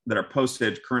benefits that are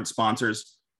posted, current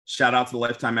sponsors, shout out to the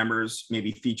lifetime members,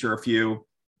 maybe feature a few.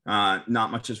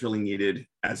 Not much is really needed,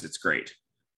 as it's great.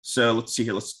 So let's see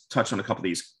here. Let's touch on a couple of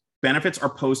these. Benefits are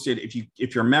posted.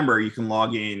 If you're a member, you can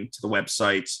log in to the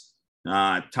website,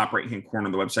 top right-hand corner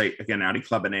of the website. Again,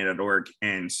 AudiClubNA.org,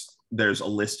 and there's a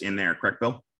list in there. Correct,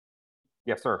 Bill?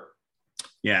 Yes, sir.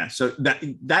 Yeah. So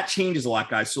that changes a lot,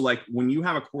 guys. So like when you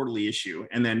have a quarterly issue,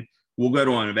 and then we'll go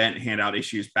to an event and hand out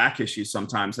back issues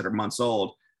sometimes that are months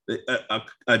old,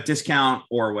 a discount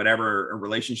or whatever, a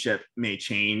relationship may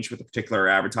change with a particular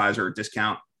advertiser or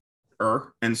discount.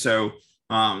 And so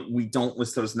we don't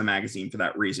list those in the magazine for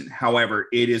that reason. However,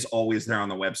 it is always there on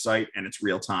the website, and it's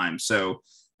real time. So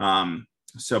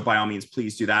by all means,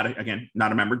 please do that. Again,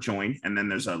 not a member, join. And then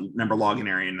there's a member login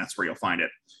area, and that's where you'll find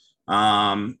it.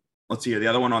 Let's see here. The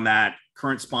other one on that,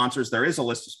 current sponsors, there is a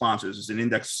list of sponsors. There's an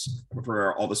index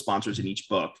for all the sponsors in each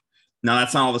book. Now,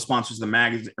 that's not all the sponsors of the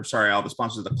magazine, or sorry, all the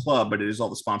sponsors of the club, but it is all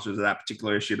the sponsors of that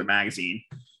particular issue of the magazine.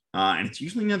 And it's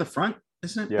usually near the front,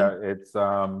 isn't it? Yeah, it's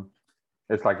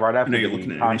like right after you're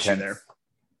looking at an issue there.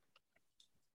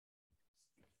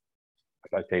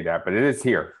 I say that, but it is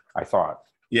here. I saw it.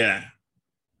 Yeah.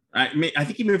 I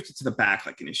think he moved it to the back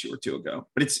like an issue or two ago,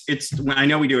 but it's I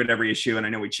know we do it every issue, and I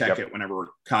know we check it whenever we're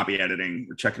copy editing.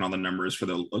 We're checking all the numbers for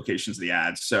the locations of the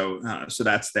ads. So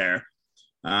that's there.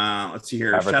 Let's see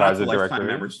here. Shout out to lifetime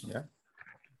members. Yeah.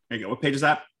 There you go. What page is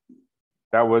that?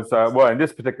 That was, well, in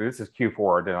this is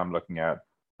Q4 that I'm looking at.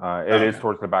 It is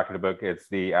towards the back of the book. It's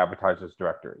the advertisers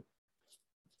directory.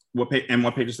 What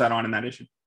page is that on in that issue?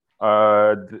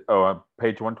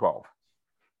 Page 112.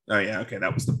 Oh yeah, okay.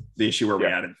 That was the issue where we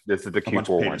added. This is the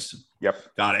Q4 one.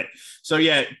 Yep. Got it. So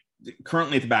yeah,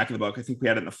 currently at the back of the book. I think we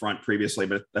had it in the front previously,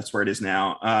 but that's where it is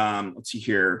now. Let's see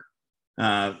here.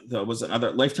 There was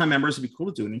another lifetime members. It'd be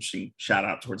cool to do an interesting shout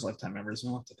out towards lifetime members.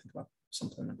 I'll have to think about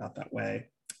something about that way.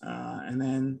 And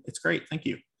then it's great. Thank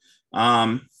you.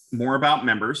 More about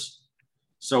members.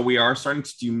 So we are starting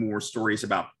to do more stories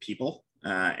about people.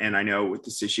 And I know with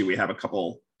this issue, we have a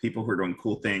couple people who are doing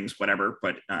cool things, whatever.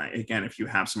 But again, if you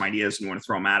have some ideas and you want to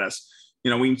throw them at us,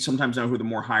 we sometimes know who the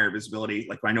more higher visibility,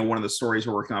 like I know one of the stories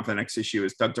we're working on for the next issue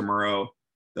is Doug DeMuro,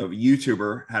 the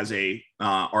YouTuber, has a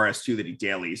RS2 that he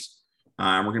dailies.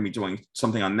 We're going to be doing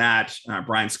something on that.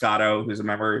 Brian Scotto, who's a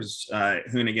member,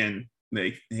 Hoonigan,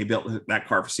 he built that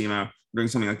car for SEMA, doing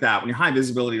something like that. When you're high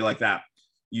visibility like that,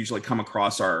 you usually come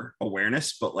across our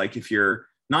awareness. But like if you're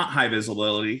not high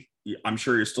visibility, I'm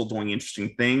sure you're still doing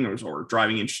interesting things or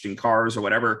driving interesting cars or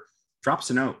whatever, drop us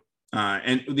a note.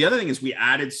 And the other thing is we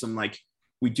added some,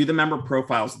 we do the member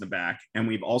profiles in the back, and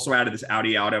we've also added this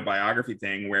Audi autobiography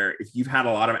thing where if you've had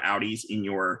a lot of Audis in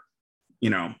your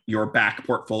back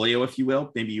portfolio, if you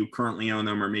will, maybe you currently own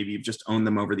them, or maybe you've just owned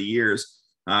them over the years.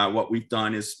 What we've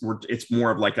done is it's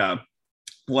more of like the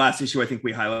last issue. I think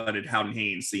we highlighted Howden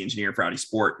Haynes, the engineer for Audi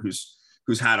Sport,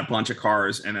 who's had a bunch of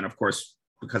cars. And then of course,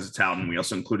 because it's Howden, we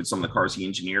also included some of the cars he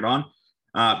engineered on.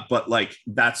 But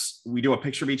we do a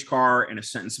picture of each car and a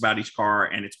sentence about each car,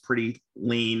 and it's pretty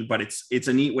lean, but it's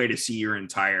a neat way to see your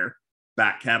entire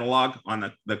back catalog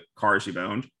on the cars you've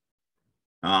owned.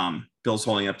 Bill's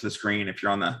holding up to the screen. If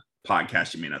you're on the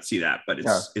podcast, you may not see that, but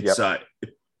it's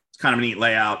kind of a neat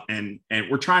layout, and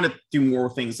we're trying to do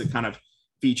more things that kind of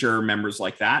feature members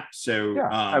like that. So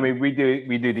we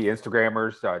do the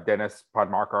Instagrammers. Dennis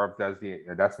Podmarkov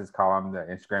that's his column, the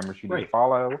Instagrammers you need to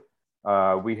follow.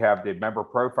 We have the member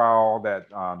profile that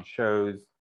shows,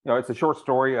 it's a short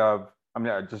story of I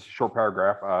mean, just a short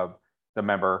paragraph of the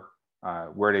member,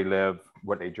 where they live,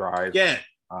 what they drive. Yeah.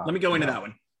 Let me go into that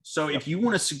one. So if you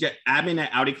want to get admin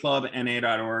at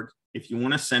AudiClubNA.org, if you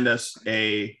want to send us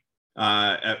for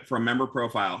a member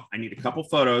profile, I need a couple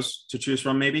photos to choose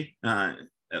from, maybe at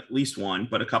least one,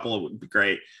 but a couple would be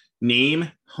great. Name,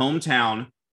 hometown,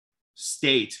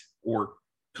 state, or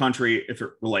country if it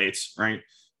relates, right?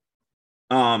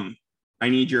 I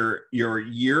need your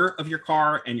year of your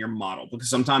car and your model, because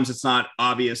sometimes it's not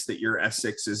obvious that your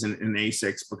S6 isn't an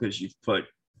A6 because you've put,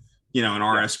 an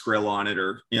RS grill on it,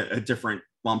 or a different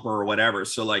bumper or whatever.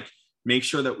 So like, make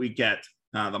sure that we get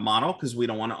the model, because we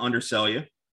don't want to undersell you,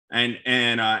 and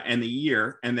the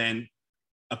year, and then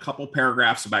a couple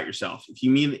paragraphs about yourself. If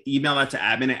you email that to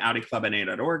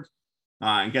admin@AudiClubNA.org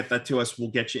and get that to us, we'll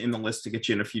get you in the list to get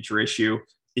you in a future issue.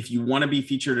 If you want to be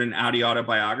featured in Audi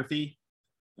autobiography,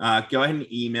 go ahead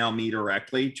and email me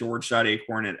directly,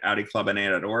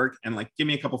 george.acorn@AudiClubNA.org, and like, give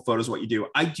me a couple photos of what you do.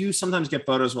 I do sometimes get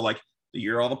photos where like, the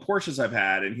year all the Porsches I've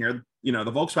had, and here, the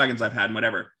Volkswagens I've had, and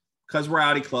whatever, because we're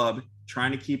Audi Club,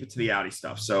 trying to keep it to the Audi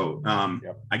stuff. So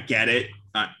I get it.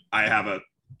 I have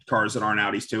cars that aren't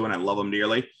Audis too, and I love them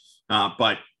dearly,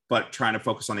 but trying to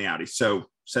focus on the Audis. So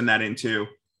send that in too,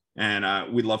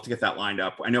 and we'd love to get that lined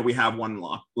up. I know we have one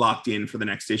locked in for the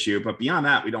next issue, but beyond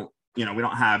that, we don't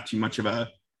have too much of a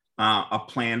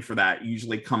plan for that. It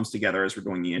usually comes together as we're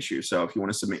doing the issue. So if you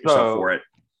want to submit yourself for it.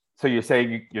 So you're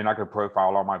saying you're not going to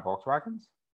profile all my Volkswagens?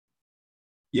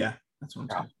 Yeah, that's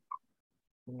what I'm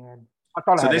saying. Man. I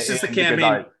thought so this is the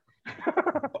campaign.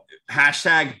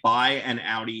 Hashtag buy an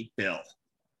Audi Bill.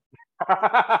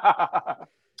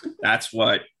 That's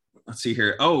what. Let's see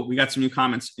here. Oh, we got some new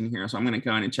comments in here, so I'm going to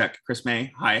go in and check. Chris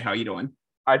May, hi, how you doing?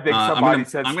 I think somebody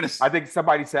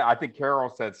said. I think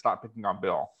Carol said, "Stop picking on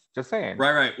Bill." Just saying.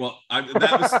 Right. Well, I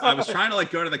was trying to like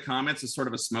go to the comments as sort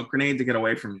of a smoke grenade to get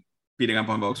away from beating up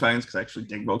on Volkswagens, because I actually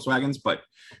dig Volkswagens. But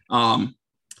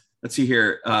let's see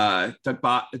here. Doug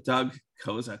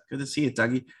Koza, good to see you,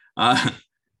 Dougie.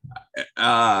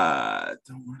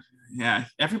 Yeah,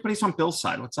 everybody's on Bill's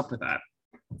side. What's up with that?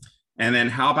 And then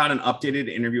how about an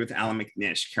updated interview with Alan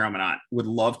McNish? Carol Manott would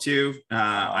love to.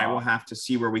 I will have to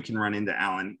see where we can run into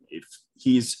Alan. If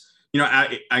he's,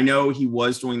 I know he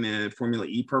was doing the Formula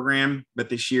E program, but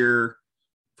this year,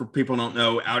 for people who don't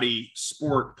know, Audi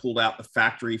Sport pulled out the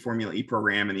factory Formula E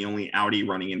program, and the only Audi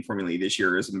running in Formula E this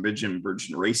year is Virgin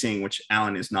Racing, which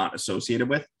Alan is not associated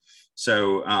with.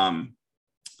 So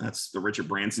that's the Richard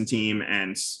Branson team,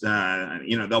 and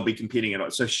they'll be competing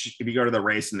at. So if you go to the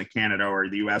race in the Canada or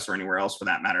the US or anywhere else for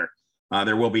that matter,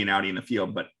 there will be an Audi in the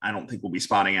field, but I don't think we'll be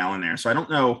spotting Alan there. So I don't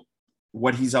know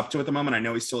what he's up to at the moment. I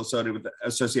know he's still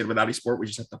associated with Audi Sport. We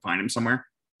just have to find him somewhere.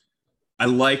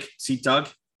 I see Doug.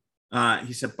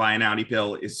 He said buy an Audi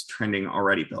Bill is trending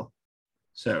already, Bill.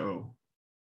 So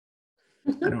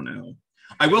I don't know.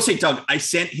 I will say, Doug, I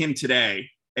sent him today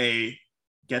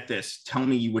get this, tell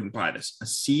me you wouldn't buy this, a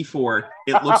C4.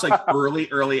 It looks like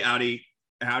early Audi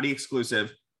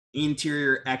exclusive,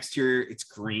 interior, exterior. It's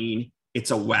green.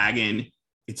 It's a wagon.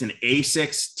 It's an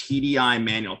A6 TDI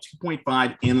manual,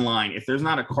 2.5 inline. If there's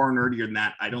not a car nerdier than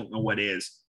that, I don't know what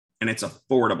is. And it's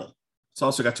affordable. It's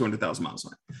also got 200,000 miles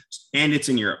on it, and it's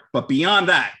in Europe. But beyond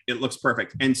that, it looks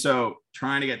perfect. And so,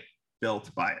 trying to get Bill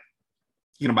to buy it.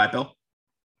 You gonna buy it, Bill?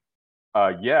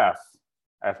 Yes.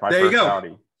 That's my first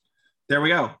Audi. There we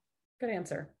go. Good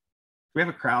answer. Do we have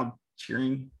a crowd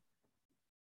cheering?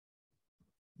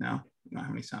 No, we don't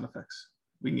have any sound effects.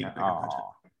 We need a bigger budget.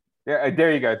 Yeah,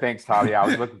 there you go. Thanks, Tali. I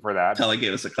was looking for that. Tali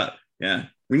gave us a cut. Yeah,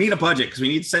 we need a budget because we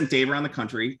need to send Dave around the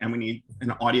country, and we need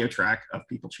an audio track of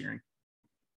people cheering.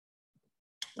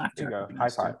 There you go. High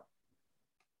five.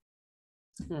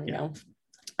 There you go.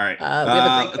 All right. We have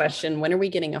a great question. When are we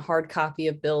getting a hard copy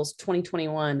of Bill's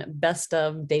 2021 Best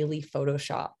of Daily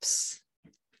Photoshops?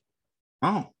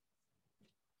 Oh.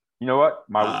 You know what?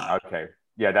 Okay.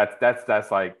 Yeah, that's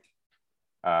like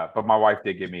but my wife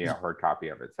did give me a hard copy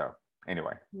of it. So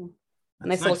anyway.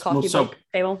 Nice little coffee book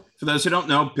table. For those who don't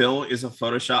know, Bill is a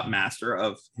Photoshop master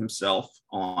of himself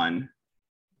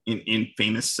in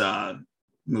famous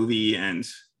movie and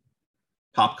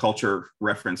pop culture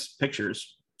reference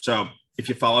pictures. So if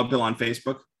you follow Bill on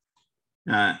Facebook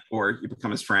or you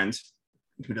become his friend,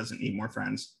 who doesn't need more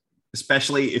friends,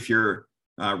 especially if you're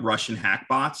Russian hack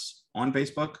bots on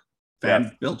Facebook,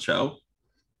 Bill Cho,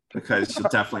 because you'll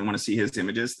definitely want to see his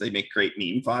images. They make great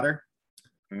meme fodder.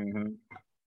 Mm-hmm.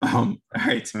 All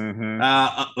right.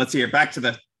 Mm-hmm. Let's see here. Back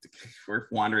to we're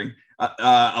wandering.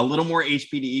 A little more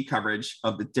HPDE coverage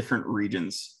of the different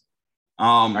regions.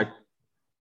 Anyway,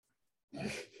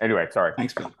 sorry.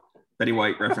 Thanks, Bill. Betty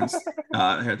White referenced,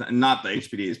 not the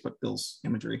HPDs, but Bill's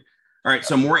imagery. All right,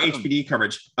 so more HPD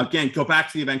coverage. Again, go back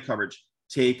to the event coverage.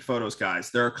 Take photos,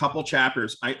 guys. There are a couple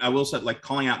chapters. I will say, like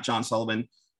calling out John Sullivan,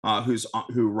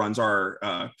 who runs our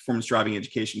performance driving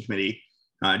education committee.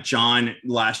 John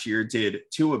last year did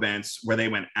 2 events where they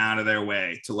went out of their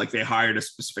way to, like, they hired a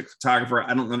specific photographer.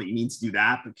 I don't know that you need to do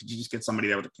that, but could you just get somebody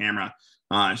there with a camera?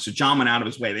 So John went out of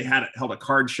his way. They held a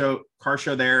car show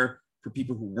there for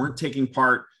people who weren't taking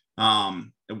part.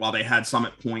 While they had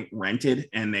Summit Point rented,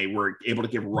 and they were able to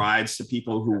give rides to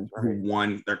people who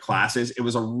won their classes. It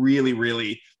was a really,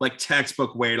 really like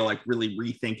textbook way to like really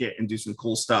rethink it and do some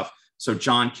cool stuff. So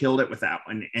John killed it with that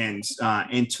one, and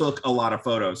took a lot of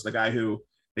photos. The guy who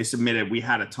they submitted, we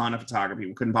had a ton of photography.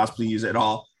 We couldn't possibly use it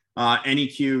all.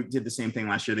 NEQ did the same thing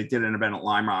last year. They did an event at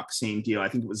Lime Rock, same deal. I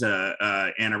think it was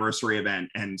a anniversary event,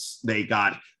 and they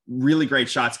got really great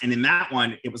shots. And in that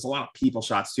one, it was a lot of people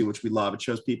shots too, which we love. It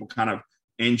shows people kind of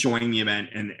enjoying the event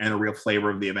and a real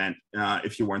flavor of the event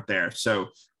if you weren't there. So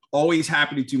always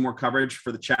happy to do more coverage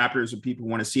for the chapters if people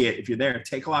want to see it. If you're there,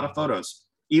 take a lot of photos,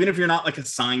 even if you're not like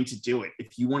assigned to do it.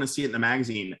 If you want to see it in the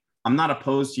magazine, I'm not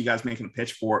opposed to you guys making a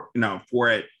pitch for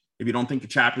it. If you don't think the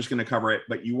chapter is going to cover it,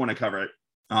 but you want to cover it.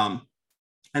 And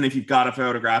if you've got a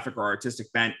photographic or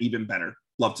artistic bent, even better.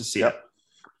 Love to see it.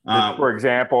 For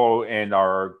example, in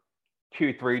our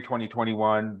Q3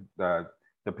 2021, the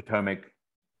Potomac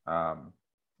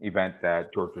event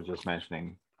that George was just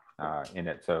mentioning in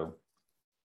it. So,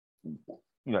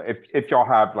 if y'all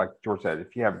have, like George said,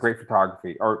 if you have great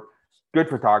photography or good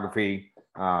photography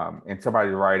and somebody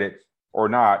to write it or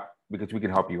not, because we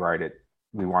can help you write it,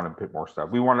 we want to put more stuff.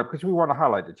 Because we want to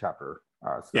highlight the chapter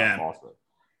stuff also.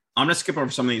 I'm going to skip over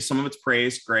some of these. Some of it's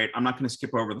praise. Great. I'm not going to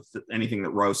skip over anything that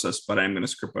roasts us, but I'm going to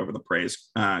skip over the praise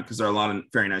because there are a lot of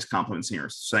very nice compliments here.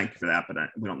 So thank you for that, but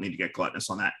we don't need to get gluttonous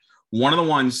on that. One of the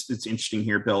ones that's interesting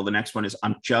here, Bill, the next one is,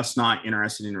 I'm just not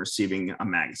interested in receiving a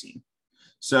magazine.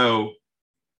 So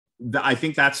I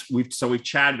think we've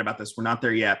chatted about this. We're not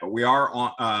there yet, but we are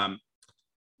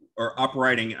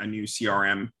upwriting a new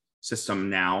CRM system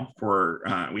now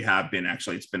we have been,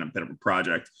 actually, it's been a bit of a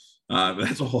project. But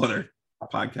that's a whole other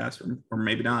podcast, or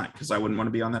maybe not, because I wouldn't want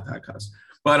to be on that podcast.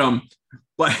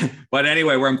 But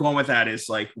anyway, where I'm going with that is,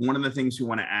 like, one of the things we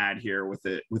want to add here with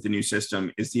the new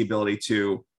system is the ability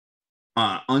to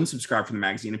unsubscribe from the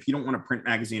magazine. If you don't want a print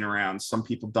magazine around, some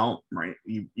people don't, right?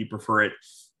 You prefer it.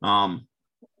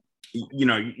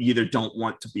 You either don't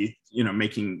want to be,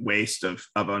 making waste of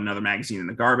another magazine in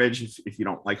the garbage if you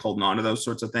don't like holding on to those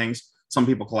sorts of things. Some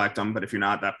people collect them, but if you're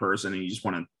not that person and you just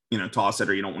want to, toss it,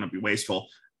 or you don't want to be wasteful,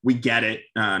 we get it.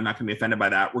 I'm not going to be offended by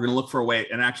that. We're going to look for a way,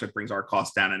 and it actually brings our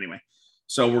costs down anyway.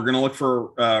 So we're going to look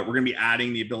for, we're going to be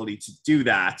adding the ability to do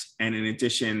that. And in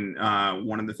addition,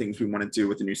 one of the things we want to do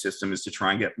with the new system is to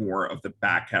try and get more of the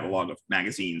back catalog of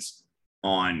magazines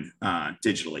on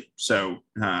digitally. So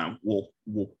we'll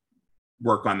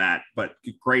work on that, but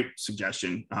great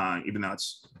suggestion, even though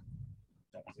it's,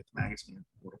 don't want to get the magazine,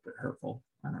 a little bit hurtful.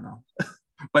 I don't know.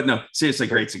 But no, seriously,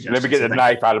 great suggestion. Let me get the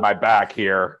knife out of my back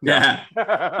here. Yeah.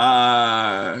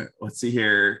 Let's see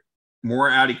here. More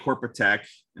Audi corporate tech.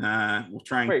 We'll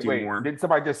try and do more. Did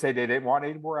somebody just say they didn't want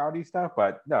any more Audi stuff?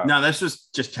 But no, that's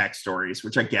just tech stories,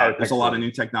 which I get. There's a lot of new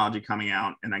technology coming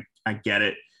out, and I get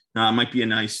it. It might be a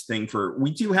nice thing we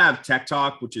do have Tech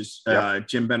Talk, which is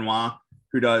Jim Benoit,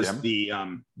 who does the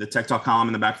Tech Talk column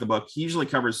in the back of the book. He usually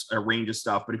covers a range of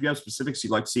stuff, but if you have specifics you'd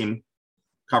like to see him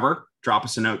cover, drop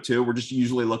us a note too. We're just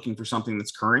usually looking for something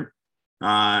that's current.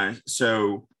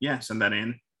 So yeah, send that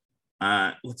in.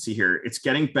 Let's see here. It's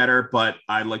getting better, but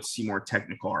I'd like to see more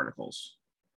technical articles.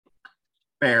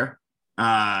 Fair.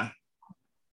 I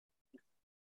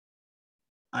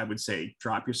would say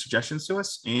drop your suggestions to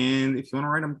us. And if you want to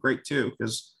write them, great too,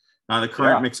 because the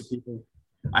current mix of people,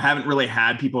 I haven't really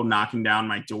had people knocking down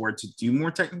my door to do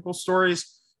more technical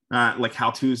stories, like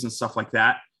how-tos and stuff like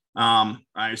that. I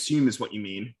assume is what you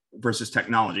mean, versus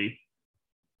technology.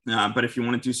 But if you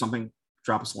want to do something,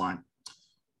 drop us a line.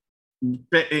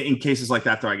 In cases like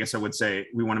that, though, I guess I would say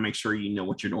we want to make sure you know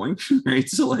what you're doing, right?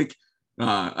 So like,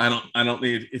 I don't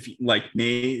need, if you, like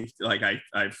me, like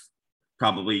I've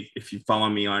probably, if you follow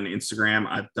me on Instagram,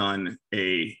 I've done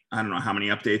I don't know how many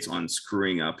updates on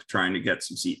screwing up trying to get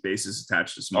some seat bases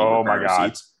attached to small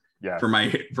seats for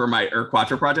my Air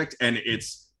Quattro project, and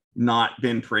it's not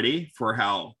been pretty for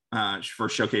for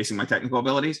showcasing my technical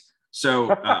abilities.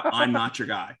 So I'm not your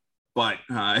guy, but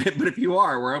if you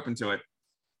are, we're open to it.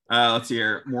 Let's see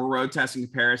here. More road testing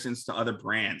comparisons to other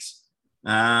brands.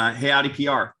 Hey, Audi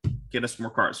PR, get us more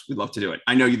cars. We'd love to do it.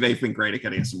 I know they've been great at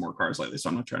getting us some more cars lately, so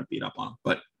I'm not trying to beat up on them,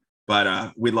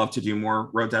 but we'd love to do more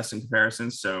road testing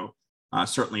comparisons. So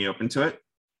certainly open to it.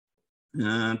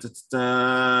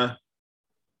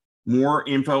 More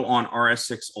info on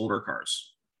RS6 older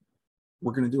cars.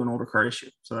 We're going to do an older car issue,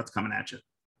 so that's coming at you.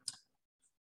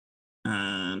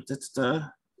 And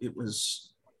it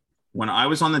was when I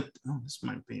was on the, this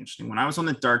might be interesting. When I was on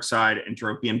the dark side and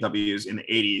drove BMWs in the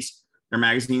 80s, their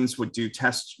magazines would do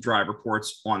test drive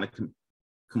reports on the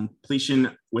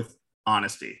completion with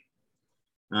honesty.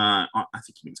 I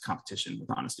think he means competition with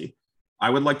honesty. I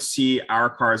would like to see our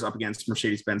cars up against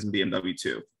Mercedes-Benz and BMW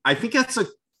too. I think that's a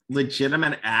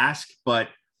legitimate ask, but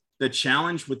the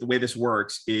challenge with the way this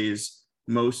works is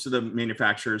most of the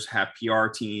manufacturers have PR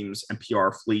teams and PR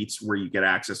fleets where you get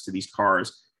access to these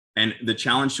cars. And the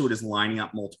challenge to it is lining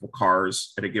up multiple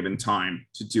cars at a given time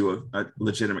to do a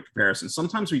legitimate comparison.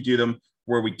 Sometimes we do them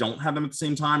where we don't have them at the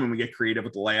same time and we get creative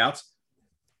with the layouts,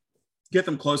 get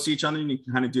them close to each other, and you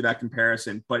can kind of do that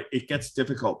comparison. But it gets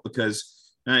difficult because,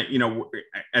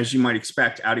 as you might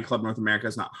expect, Audi Club North America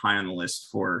is not high on the list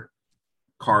for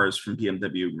cars from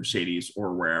BMW, Mercedes,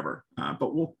 or wherever.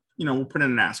 But we'll put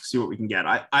in an ask, see what we can get.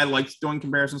 I liked doing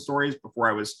comparison stories before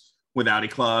I was with Audi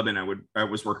Club, and I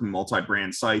was working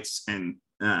multi-brand sites, and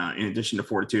in addition to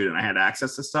Fortitude, and I had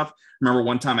access to stuff. Remember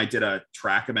one time I did a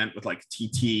track event with like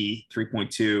TT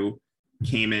 3.2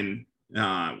 Cayman,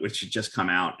 which had just come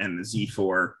out, and the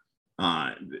Z4.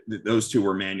 Those two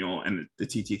were manual, and the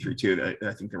TT32,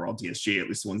 I think they were all DSG, at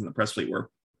least the ones in the press fleet were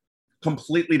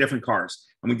completely different cars.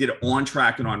 And we did it on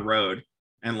track and on road,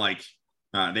 and like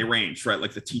they ranged, right?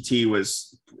 Like the TT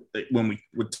was when we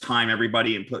would time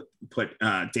everybody and put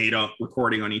data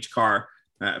recording on each car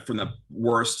from the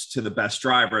worst to the best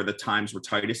driver. The times were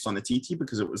tightest on the TT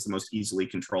because it was the most easily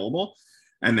controllable.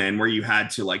 And then where you had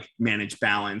to like manage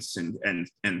balance and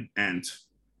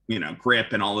grip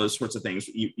and all those sorts of things,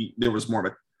 there was more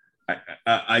of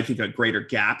I think a greater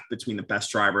gap between the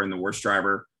best driver and the worst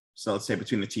driver. So let's say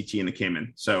between the TT and the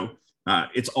Cayman. So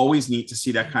it's always neat to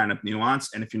see that kind of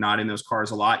nuance. And if you're not in those cars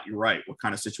a lot, you're right. We're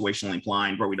kind of situationally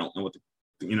blind where we don't know what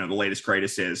the latest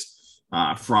greatest is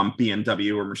from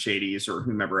BMW or Mercedes or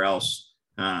whomever else.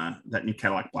 That new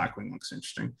Cadillac Blackwing looks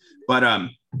interesting, but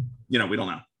we don't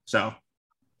know. So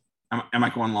am I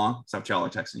going long? Is that what y'all are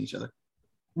texting each other?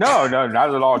 No, not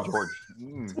at all, George.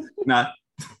 Not.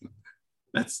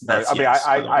 That's I mean, yes.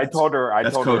 I told her.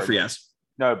 That's code for yes.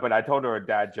 No, but I told her a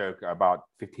dad joke about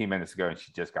 15 minutes ago, and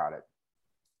she just got it.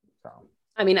 So.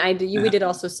 I mean, we did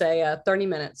also say 30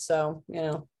 minutes. So,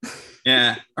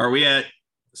 Yeah. Are we at?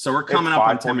 So we're coming up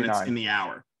on 10 minutes in the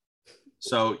hour.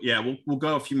 So yeah, we'll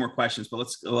go a few more questions, but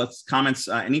let's comments.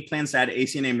 Any plans to add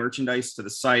ACNA merchandise to the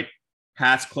site?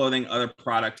 Hats, clothing, other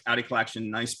product, Audi collection,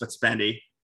 nice but spendy.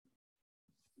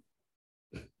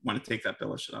 Want to take that,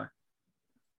 Bill, or should I?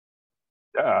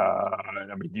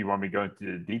 I mean, do you want me to go into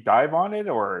the deep dive on it,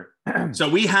 or? So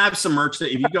we have some merch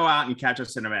that if you go out and catch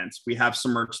us at events, we have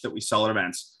some merch that we sell at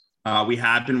events. We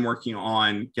have been working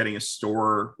on getting a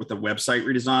store with a website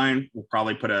redesign. We'll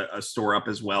probably put a store up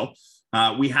as well.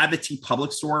 We had the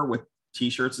TeePublic store with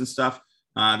t-shirts and stuff.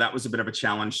 That was a bit of a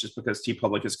challenge just because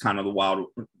TeePublic is kind of the wild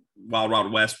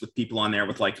west with people on there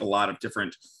with like a lot of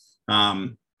different,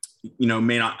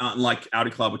 may not, unlike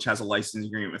Audi Club, which has a licensing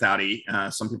agreement with Audi.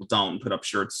 Some people don't put up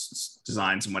shirts,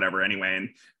 designs, and whatever anyway.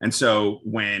 And so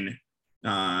when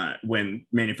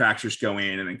manufacturers go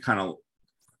in and then kind of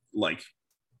like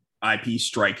IP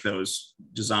strike those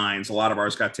designs, a lot of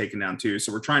ours got taken down too.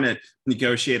 So we're trying to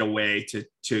negotiate a way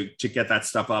to get that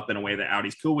stuff up in a way that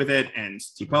Audi's cool with it and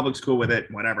TeePublic's cool with it,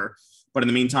 whatever. But in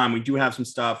the meantime, we do have some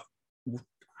stuff.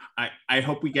 I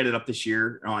hope we get it up this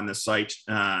year on the site.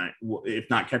 If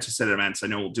not, catch us at events. I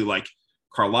know we'll do like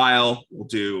Carlisle. We'll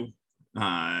do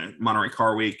Monterey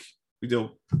Car Week. I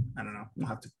don't know. We'll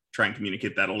have to try and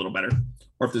communicate that a little better.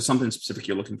 Or if there's something specific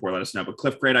you're looking for, let us know. But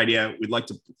Cliff, great idea. We'd like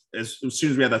to, as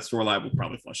soon as we have that store live, we'll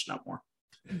probably flush it out more.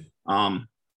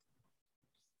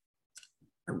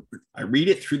 I read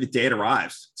it through the day it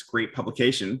arrives. It's a great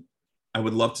publication. I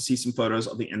would love to see some photos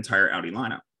of the entire Audi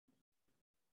lineup.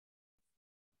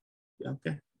 Yeah,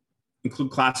 okay. Include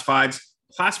classifieds.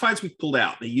 Classifieds we pulled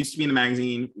out. They used to be in the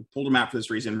magazine. We pulled them out for this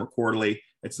reason. We're quarterly.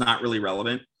 It's not really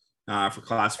relevant for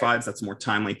classifieds. That's a more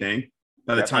timely thing.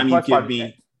 By the time you give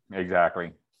me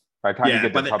exactly. By the time you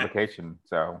get the publication,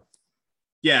 so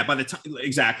yeah, by the time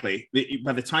exactly.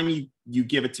 By the time you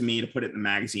give it to me to put it in the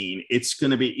magazine, it's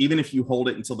going to be, even if you hold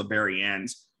it until the very end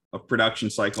of production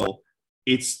cycle,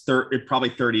 it's probably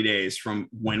 30 days from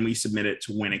when we submit it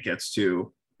to when it gets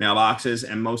to mailboxes,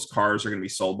 and most cars are going to be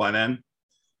sold by then.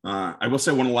 I will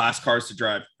say one of the last cars to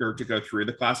drive or to go through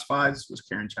the classifieds was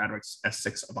Karen Chadwick's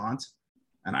S6 Avant.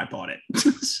 and I bought it.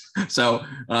 So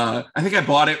I think I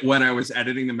bought it when I was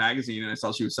editing the magazine, and I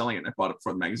saw she was selling it, and I bought it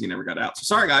before the magazine ever got out. So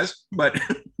sorry, guys, but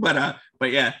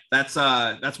yeah, that's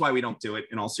why we don't do it,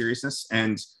 in all seriousness.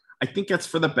 And I think that's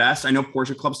for the best. I know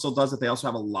Porsche Club still does it. They also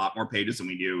have a lot more pages than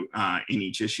we do in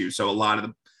each issue. So a lot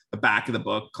of the back of the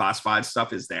book, classified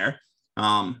stuff is there.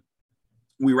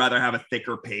 We rather have a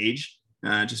thicker page.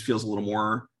 It just feels a little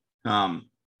more,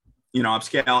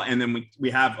 upscale. And then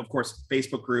we have, of course,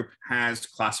 Facebook group has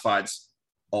classifieds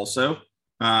also.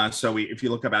 So if you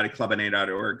look up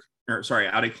audiclub.na.org, or sorry,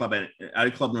 Audi Club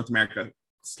North America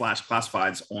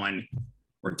 /classifieds on,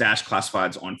 or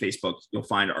 /classifieds on Facebook, you'll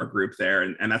find our group there.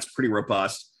 And that's pretty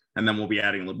robust. And then we'll be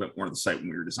adding a little bit more to the site when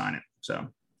we redesign it. So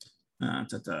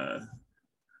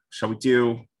shall we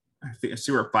do, I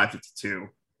see we're at 5:52.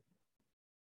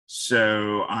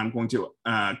 So I'm going to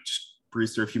just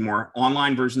breeze through a few more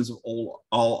online versions of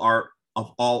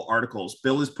all articles.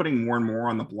 Bill is putting more and more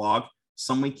on the blog.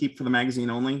 Some we keep for the magazine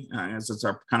only, as it's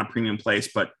our kind of premium place.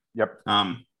 But yep,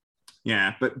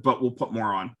 but we'll put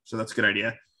more on. So that's a good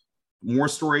idea. More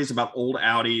stories about old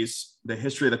Audis, the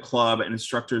history of the club, and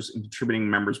instructors and contributing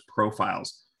members'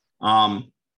 profiles.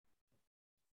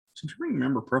 Contributing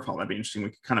member profile, that'd be interesting. We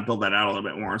could kind of build that out a little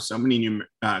bit more. So many new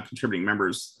contributing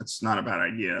members, that's not a bad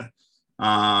idea.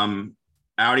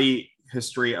 Audi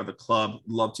history of the club,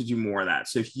 love to do more of that.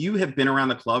 So if you have been around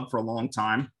the club for a long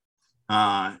time,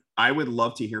 I would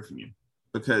love to hear from you,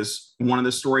 because one of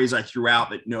the stories I threw out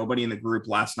that nobody in the group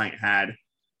last night had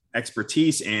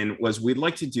expertise in was, we'd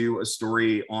like to do a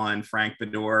story on Frank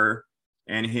Baddour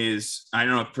and his, I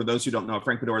don't know, for those who don't know,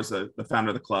 Frank Baddour is the founder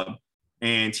of the club.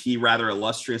 And he rather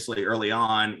illustriously early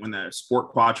on, when the Sport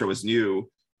Quattro was new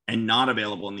and not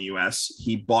available in the US,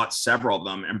 he bought several of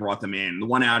them and brought them in. The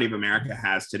one Audi of America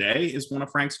has today is one of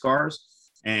Frank's cars.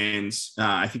 And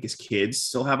I think his kids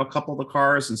still have a couple of the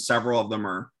cars, and several of them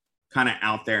are kind of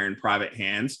out there in private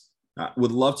hands.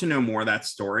 Would love to know more of that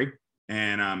story.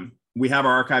 And we have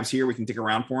our archives here. We can dig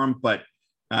around for them. But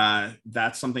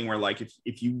that's something where, like,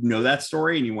 if you know that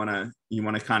story and you want to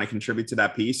kind of contribute to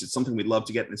that piece, it's something we'd love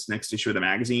to get in this next issue of the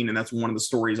magazine. And that's one of the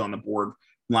stories on the board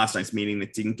from last night's meeting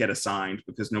that didn't get assigned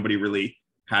because nobody really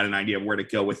had an idea of where to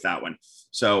go with that one.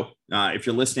 So if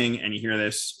you're listening and you hear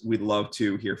this, we'd love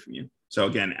to hear from you. So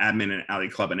again,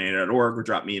 admin@audiclub.na.org, or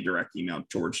drop me a direct email,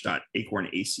 george.acorn,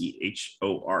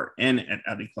 ACHORN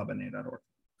 @audiclub.na.org.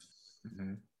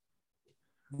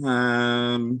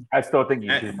 Mm-hmm. I still think you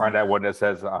can find that one that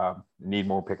says need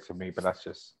more pics of me, but that's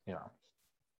just, Do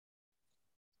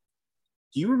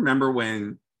you remember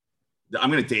when,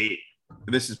 I'm going to date,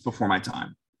 this is before my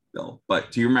time, Bill,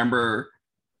 but do you remember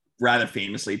rather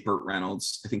famously Burt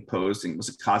Reynolds, I think, posed, and was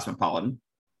it Cosmopolitan?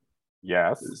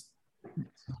 Yes.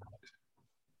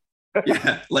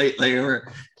 Yeah, later.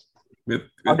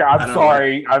 Okay,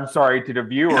 I'm sorry to the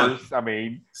viewers. Yeah. I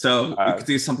mean, so we could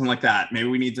do something like that. Maybe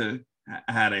we need to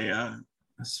add a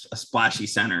splashy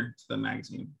center to the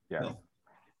magazine. Yeah.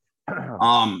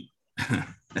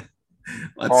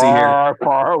 Let's see here.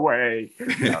 Far away.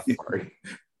 Sorry.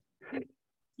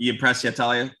 You impressed yet,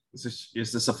 Talia? Is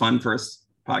this a fun first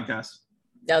podcast?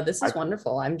 No, this is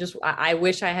wonderful. I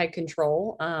wish I had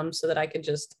control, so that I could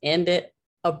just end it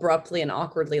abruptly and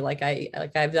awkwardly like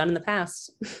I've done in the past.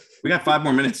 We got 5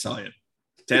 more minutes, Talia.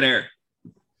 Dead air.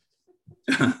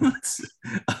 All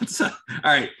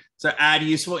right. So add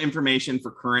useful information for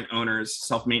current owners,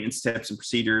 self-maintenance tips and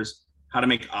procedures, how to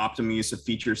make optimum use of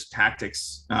features,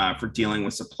 tactics for dealing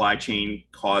with supply chain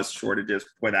caused shortages.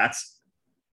 Boy, that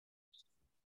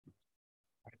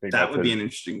would be an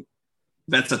interesting,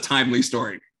 that's a timely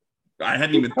story. I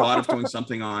hadn't even thought of doing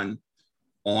something on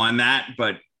that,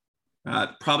 but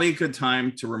probably a good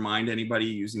time to remind anybody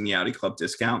using the Audi Club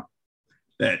discount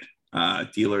that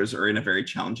dealers are in a very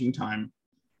challenging time.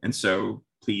 And so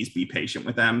please be patient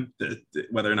with them.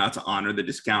 Whether or not to honor the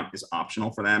discount is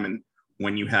optional for them. And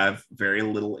when you have very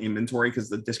little inventory, because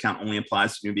the discount only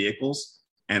applies to new vehicles,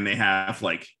 and they have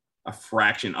like a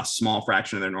small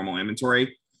fraction of their normal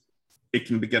inventory, it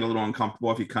can get a little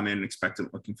uncomfortable if you come in and expect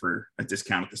it looking for a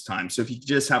discount at this time. So if you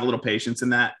just have a little patience in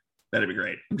that, that'd be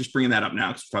great. I'm just bringing that up now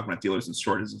because we're talking about dealers and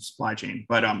shortages of supply chain.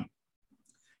 But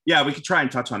yeah, we could try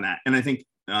and touch on that. And I think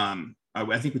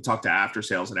we talked to after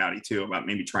sales at Audi too about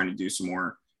maybe trying to do some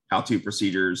more how-to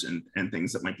procedures and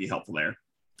things that might be helpful there.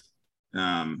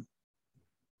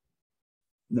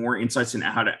 More insights into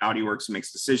how Audi works and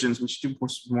makes decisions. We should do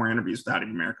more interviews with Audi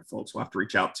America folks. We'll have to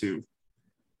reach out to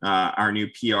our new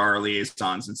PR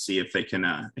liaisons and see if they can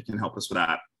help us with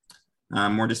that.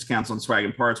 More discounts on swag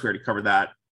and parts. We already covered that.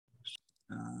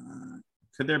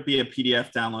 Could there be a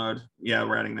PDF download? Yeah,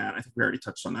 we're adding that. I think we already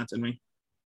touched on that, didn't we?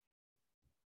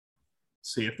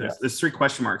 see if there's 3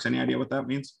 question marks. Any idea what that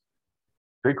means?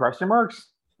 3 question marks?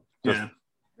 Yeah.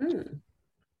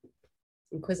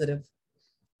 Inquisitive.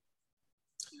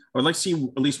 I would like to see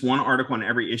at least one article on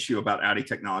every issue about Audi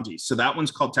technology. So that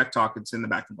one's called Tech Talk. It's in the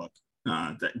back of the book.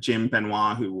 That Jim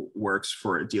Benoit, who works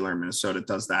for a dealer in Minnesota,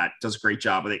 does a great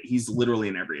job with it. He's literally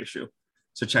in every issue.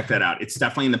 So check that out. It's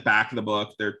definitely in the back of the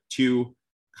book. There are 2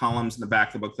 columns in the back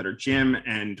of the book that are Jim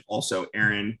and also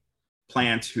Aaron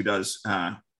Plant, who does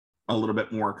a little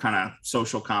bit more kind of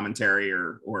social commentary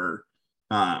or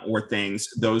things.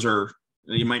 Those are,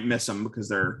 you might miss them because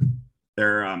they're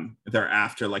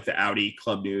after like the Audi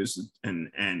club news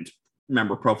and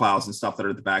member profiles and stuff that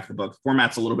are at the back of the book.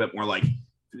 Format's a little bit more like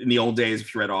in the old days,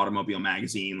 if you read Automobile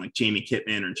Magazine, like Jamie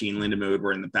Kittman or Gene Lindemood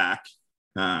were in the back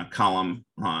column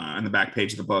on the back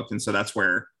page of the book. And so that's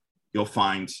where you'll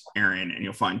find Aaron and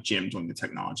you'll find Jim doing the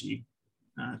technology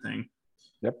thing.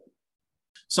 Yep.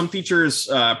 Some features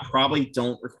probably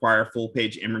don't require full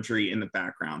page imagery in the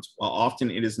background. While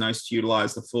often it is nice to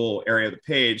utilize the full area of the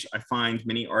page, I find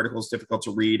many articles difficult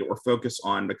to read or focus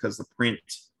on because the print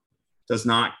does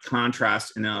not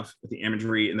contrast enough with the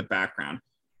imagery in the background.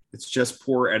 It's just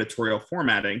poor editorial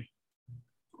formatting.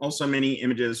 Also, many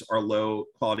images are low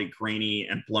quality, grainy,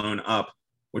 and blown up,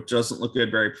 which doesn't look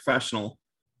good, very professional,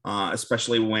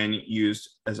 especially when used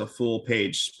as a full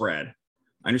page spread.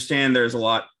 I understand there's a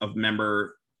lot of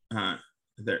member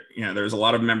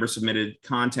submitted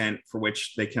content for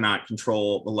which they cannot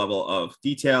control the level of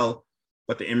detail,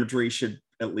 but the imagery should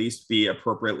at least be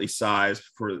appropriately sized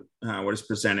for what is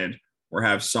presented, or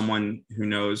have someone who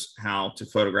knows how to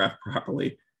photograph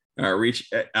properly reach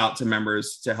out to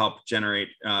members to help generate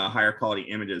higher quality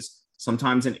images.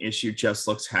 Sometimes an issue just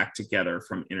looks hacked together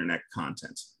from internet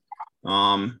content.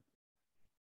 Wow.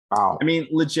 I mean,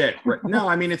 legit. No,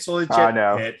 I mean, it's a legit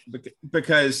hit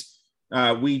because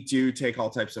we do take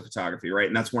all types of photography, right?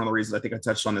 And that's one of the reasons I think I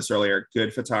touched on this earlier.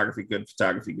 Good photography, good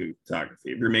photography, good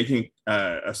photography. If you're making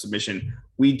a submission,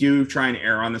 we do try and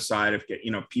err on the side of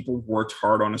people worked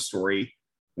hard on a story.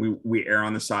 We err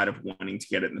on the side of wanting to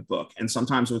get it in the book. And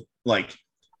sometimes with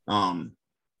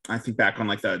I think back on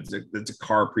like the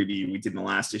Dakar preview we did in the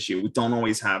last issue, we don't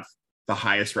always have the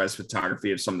highest res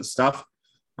photography of some of the stuff.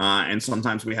 And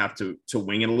sometimes we have to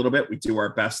wing it a little bit. We do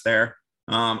our best there.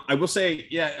 I will say,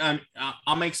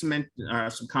 I'll make some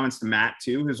comments to Matt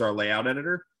too, who's our layout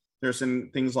editor. There's some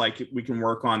things like we can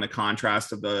work on the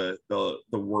contrast of the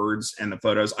words and the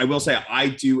photos. I will say I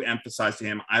do emphasize to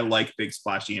him, I like big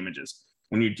splashy images.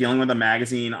 When you're dealing with a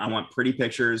magazine, I want pretty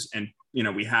pictures, and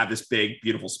we have this big,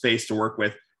 beautiful space to work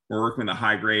with. We're working with a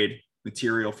high grade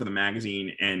material for the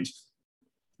magazine, and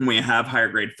when we have higher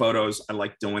grade photos, I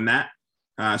like doing that.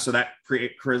 So that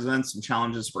presents some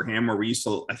challenges for him, where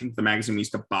I think the magazine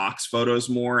used to box photos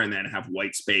more and then have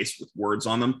white space with words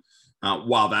on them.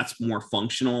 While that's more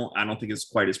functional, I don't think it's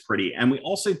quite as pretty. And we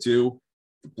also do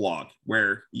the blog,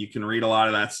 where you can read a lot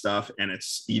of that stuff, and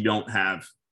you don't have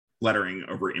lettering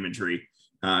over imagery,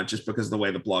 just because of the way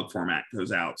the blog format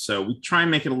goes out. So we try and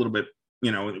make it a little bit,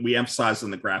 we emphasize on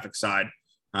the graphic side.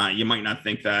 You might not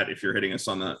think that if you're hitting us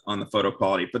on the photo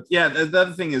quality, but yeah, the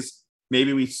other thing is,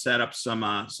 maybe we set up some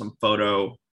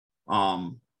photo,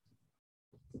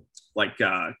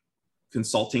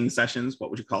 consulting sessions. What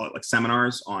would you call it? Like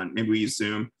seminars on, maybe we use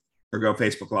Zoom or go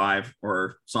Facebook Live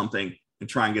or something, and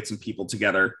try and get some people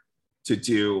together to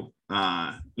do,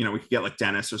 we could get like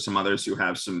Dennis or some others who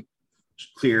have some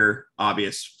clear,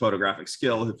 obvious photographic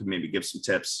skill, who could maybe give some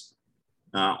tips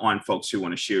on folks who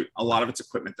want to shoot. A lot of it's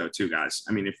equipment though, too, guys.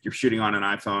 I mean, if you're shooting on an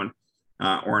iPhone,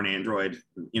 or an Android,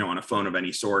 on a phone of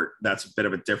any sort, that's a bit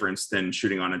of a difference than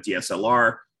shooting on a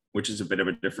DSLR, which is a bit of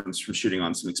a difference from shooting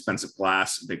on some expensive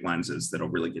glass, big lenses that'll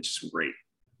really get you some great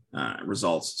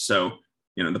results. So,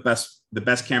 the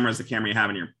best camera is the camera you have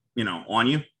in your, on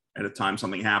you at a time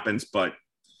something happens. But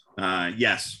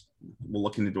yes, we'll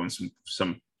look into doing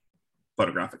some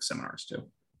photographic seminars too.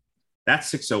 That's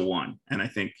 601, and I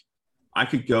think I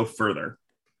could go further.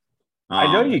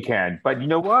 I know you can, but you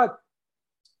know what?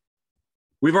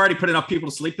 We've already put enough people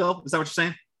to sleep, Bill. Is that what you're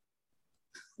saying?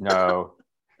 No,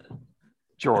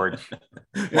 George.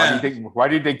 Why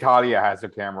do you think Talia has her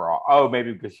camera off? Oh,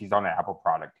 maybe because she's on an Apple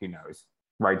product. Who knows,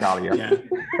 right, Talia? Yeah.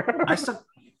 I still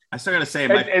gotta say,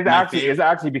 it's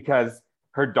actually because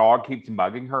her dog keeps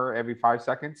mugging her every 5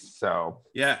 seconds. So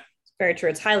yeah, it's very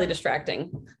true. It's highly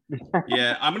distracting.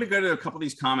 Yeah, I'm gonna go to a couple of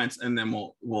these comments, and then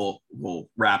we'll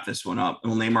wrap this one up,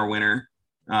 and we'll name our winner.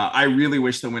 I really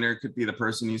wish the winner could be the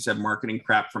person who said marketing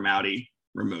crap from Audi,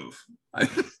 remove.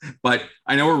 But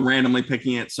I know we're randomly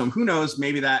picking it. So who knows,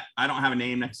 maybe I don't have a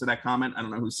name next to that comment. I don't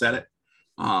know who said it.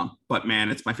 But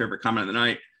man, it's my favorite comment of the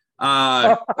night.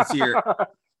 Let's see here.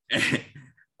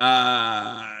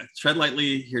 Tread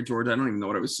lightly here, George. I don't even know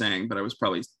what I was saying, but I was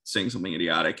probably saying something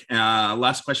idiotic.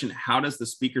 Last question. How does the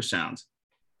speaker sound?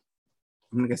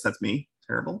 I'm gonna guess that's me.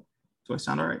 Terrible. Do I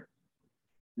sound all right?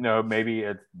 No, maybe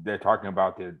they're talking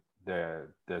about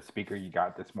the speaker you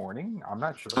got this morning. I'm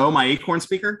not sure. Oh, my Acorn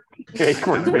speaker.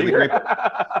 Acorn speaker.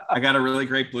 I got a really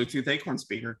great Bluetooth Acorn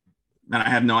speaker, and I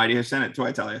have no idea who sent it. Do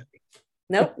I tell you?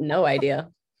 Nope, no idea.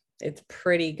 It's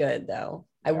pretty good though.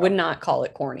 I would not call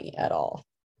it corny at all.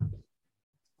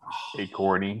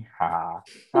 Corny.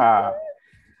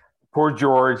 Poor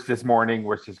George this morning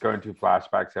was just going through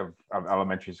flashbacks of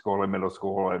elementary school and middle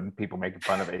school and people making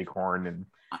fun of Acorn and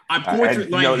I'm going through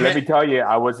my head. Let me tell you,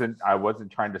 I wasn't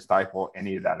trying to stifle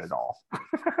any of that at all.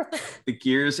 The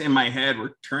gears in my head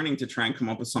were turning to try and come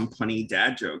up with some funny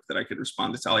dad joke that I could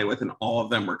respond to Talia with, and all of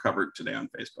them were covered today on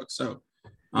Facebook. So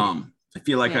I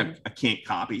feel like I can't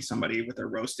copy somebody with their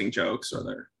roasting jokes or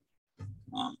their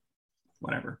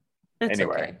whatever. It's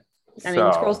okay. I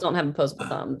mean, squirrels don't have opposable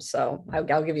thumbs, so I'll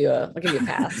give you a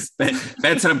pass.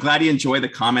 Ben said, "I'm glad you enjoy the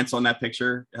comments on that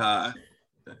picture.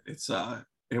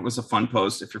 It was a fun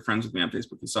post. If you're friends with me on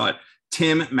Facebook, you saw it."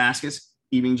 Tim Maskus,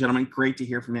 evening, gentlemen. Great to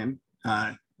hear from him.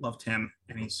 Love Tim,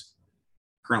 and he's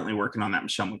currently working on that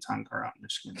Michelle Mouton car out in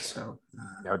Michigan. So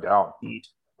no doubt. Neat.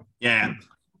 Yeah.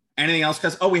 Anything else,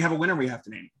 guys? Oh, we have a winner we have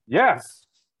to name. Yes.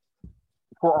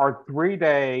 For our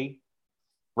 3-day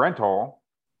rental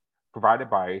provided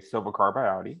by Silver Car by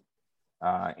Audi.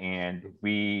 And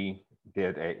we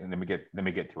did let me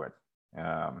get to it.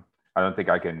 I don't think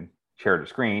I can share the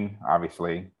screen,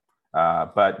 obviously.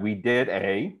 But we did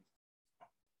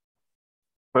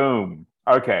boom.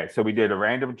 Okay, so we did a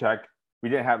random check. We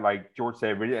didn't have, like George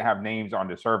said, we didn't have names on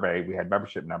the survey. We had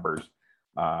membership numbers.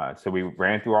 So we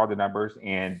ran through all the numbers,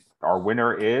 and our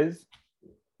winner is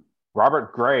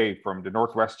Robert Gray from the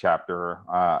Northwest chapter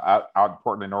out in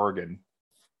Portland, Oregon.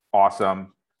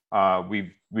 Awesome.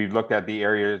 We've looked at the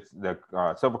areas, the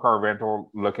Silver Car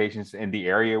rental locations in the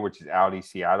area, which is Audi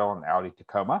Seattle and Audi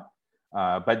Tacoma.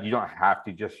 But you don't have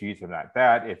to just use them like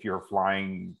that. If you're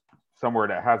flying somewhere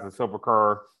that has a Silver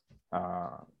Car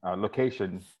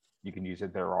location, you can use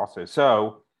it there also.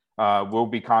 So we'll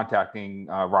be contacting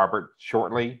Robert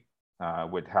shortly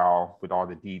with all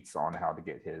the deets on how to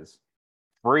get his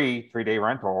free 3-day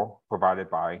rental provided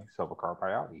by Silver Car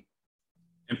by Audi.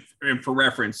 And for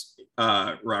reference,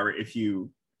 Robert, if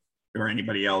you or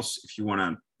anybody else, if you want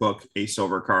to book a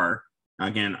Silver Car,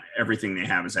 again, everything they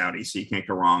have is Audi, so you can't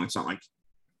go wrong. It's not like,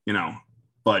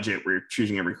 budget where you're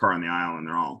choosing every car on the aisle and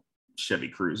they're all Chevy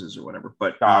Cruises or whatever.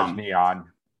 But Dodge Neon.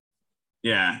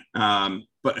 Yeah.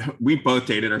 But we both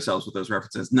dated ourselves with those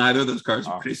references. Neither of those cars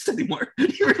are produced anymore.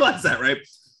 You realize that, right?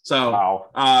 So,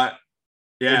 wow.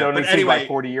 Yeah. It only but seemed anyway, like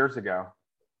 40 years ago.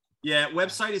 Yeah.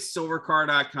 Website is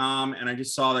silvercar.com. And I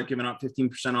just saw they're giving up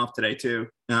 15% off today too.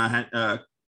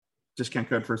 Discount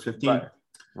code first 15.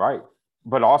 Right.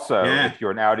 But also, if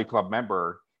you're an Audi Club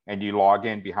member and you log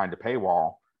in behind the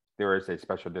paywall, there is a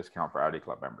special discount for Audi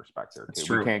Club members back there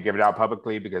too. We can't give it out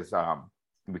publicly because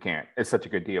we can't. It's such a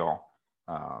good deal.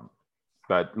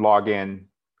 But log in,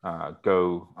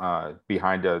 go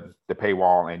behind the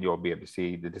paywall, and you'll be able to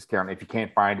see the discount. If you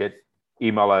can't find it,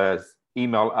 email us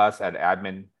at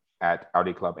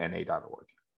admin@audiclubna.org.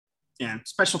 Yeah,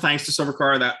 special thanks to Silver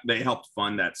Car that they helped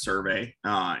fund that survey,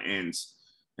 and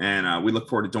we look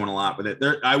forward to doing a lot with it.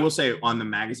 I will say on the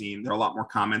magazine, there are a lot more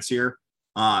comments here,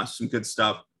 some good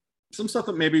stuff, some stuff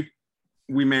that maybe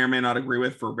we may or may not agree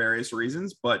with for various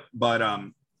reasons, but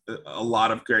a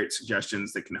lot of great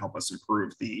suggestions that can help us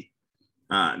improve the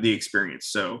experience.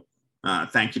 So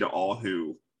thank you to all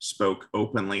who spoke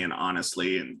openly and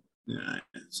honestly, and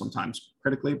sometimes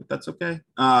critically, but that's okay.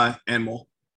 And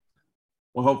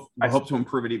we'll hope to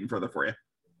improve it even further for you.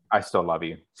 I still love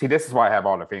you. See, this is why I have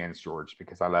all the fans, George,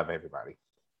 because I love everybody.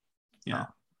 Yeah.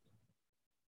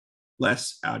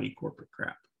 Less Audi corporate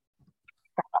crap.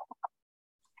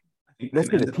 Let's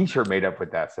get a T-shirt made up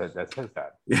with that says that.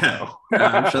 Yeah.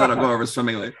 I'm sure that'll go over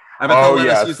swimmingly. I bet they'll let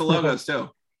us use the logos too.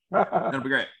 That'll be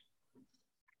great.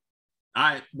 All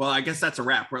right. Well, I guess that's a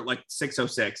wrap. We're at like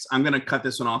 6:06. I'm going to cut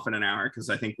this one off in an hour because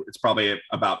I think it's probably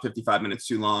about 55 minutes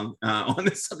too long on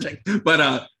this subject.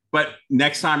 But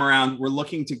next time around, we're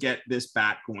looking to get this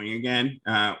back going again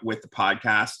with the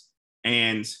podcast,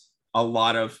 and a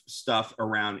lot of stuff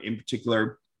around, in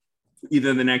particular,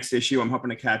 either the next issue. I'm hoping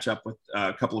to catch up with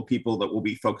a couple of people that we'll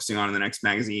be focusing on in the next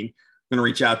magazine. I'm going to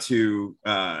reach out to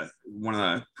one of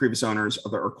the previous owners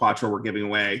of the Urquattro we're giving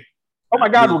away. Oh my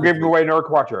God, we're giving away an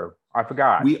Urquattro. I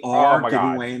forgot. We are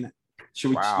giving away. Should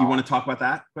we? Wow. You want to talk about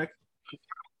that quick?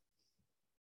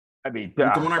 I mean,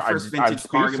 We're doing our first vintage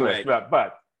car giveaway.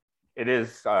 but it is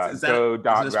Is that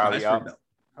go.rally up.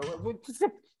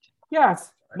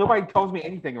 Yes, nobody tells me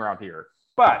anything around here,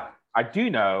 but I do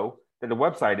know that the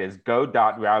website is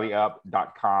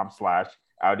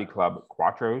go.rallyup.com/Audi Club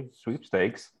Quattro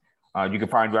Sweepstakes. You can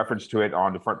find reference to it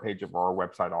on the front page of our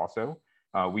website also.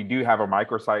 We do have a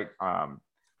microsite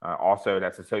also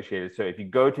that's associated. So if you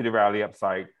go to the Rally Up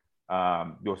site,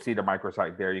 you'll see the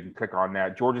microsite there. You can click on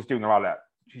that. George is doing a lot of that.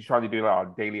 She's trying to do a lot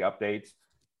of daily updates.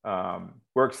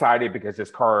 We're excited because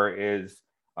this car is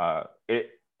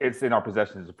it's in our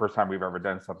possession. It's the first time we've ever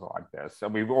done something like this,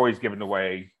 and we've always given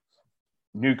away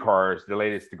new cars, the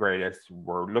latest, the greatest.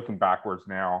 We're looking backwards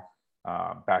now,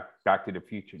 back to the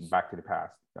future, back to the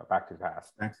past.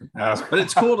 But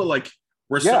it's cool to like.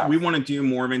 We want to do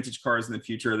more vintage cars in the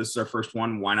future. This is our first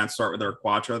one. Why not start with our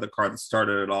Quattro, the car that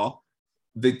started it all?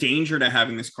 The danger to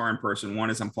having this car in person, one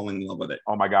is I'm falling in love with it.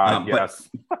 Oh my God, yes.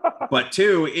 But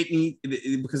two,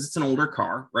 because it's an older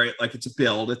car, right? Like it's a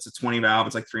build, it's a 20 valve,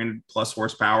 it's like 300 plus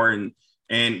horsepower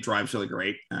and drives really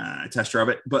great. I test drove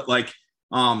it, but like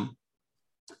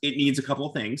it needs a couple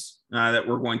of things that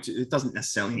we're going to. It doesn't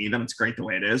necessarily need them. It's great the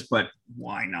way it is, but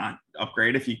why not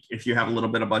upgrade if you have a little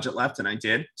bit of budget left? And I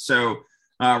did. So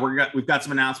we've got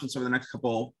some announcements over the next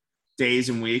couple days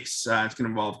and weeks. It's going to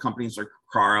involve companies like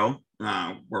Caro,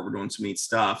 where we're doing some neat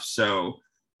stuff. So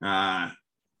Formworks,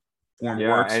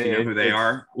 you know who they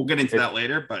are. We'll get into that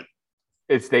later, but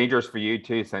it's dangerous for you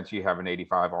too, since you have an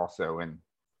 85 also. And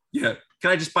yeah, can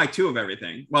I just buy 2 of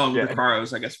everything? Well, the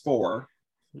Caros, I guess 4.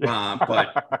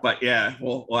 But yeah,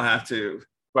 we'll have to.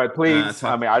 But please,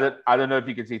 I mean, I don't know if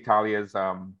you can see Talia's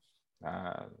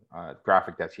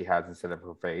graphic that she has instead of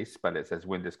her face, but it says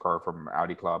 "Win this car from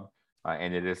Audi Club,"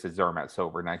 and it is a Zermatt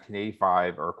Silver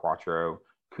 1985 or Quattro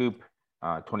Coupe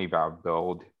 20 valve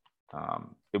build.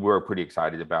 We're pretty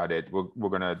excited about it. We're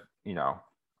gonna,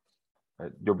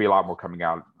 there'll be a lot more coming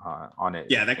out on it.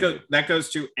 Yeah, that goes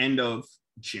to end of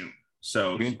June.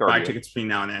 So buy tickets between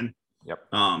now and then. Yep.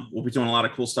 We'll be doing a lot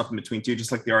of cool stuff in between too,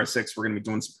 just like the R6. We're going to be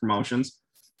doing some promotions,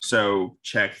 so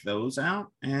check those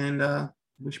out. And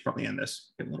we should probably end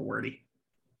this. Get a little wordy.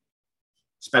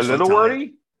 A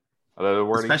little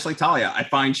wordy. Especially Talia. I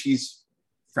find she's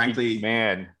frankly,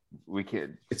 man, we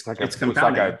can. It's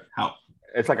confounding.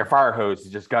 It's like a fire hose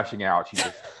just gushing out. She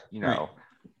just, right.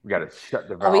 We got to shut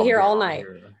the valve. I'll be here all night,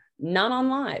 not on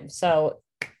live. So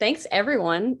thanks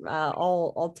everyone,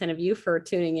 all 10 of you, for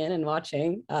tuning in and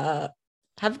watching.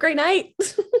 Have a great night.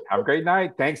 Have a great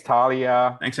night. Thanks,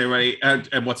 Talia. Thanks, everybody.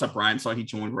 And what's up, Brian? Saw he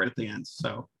joined right at the end.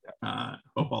 So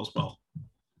hope all's well.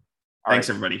 Thanks,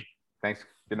 everybody. Thanks.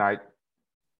 Good night.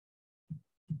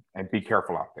 And be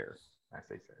careful out there, as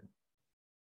they said.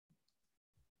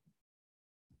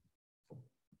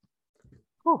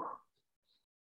 Whew.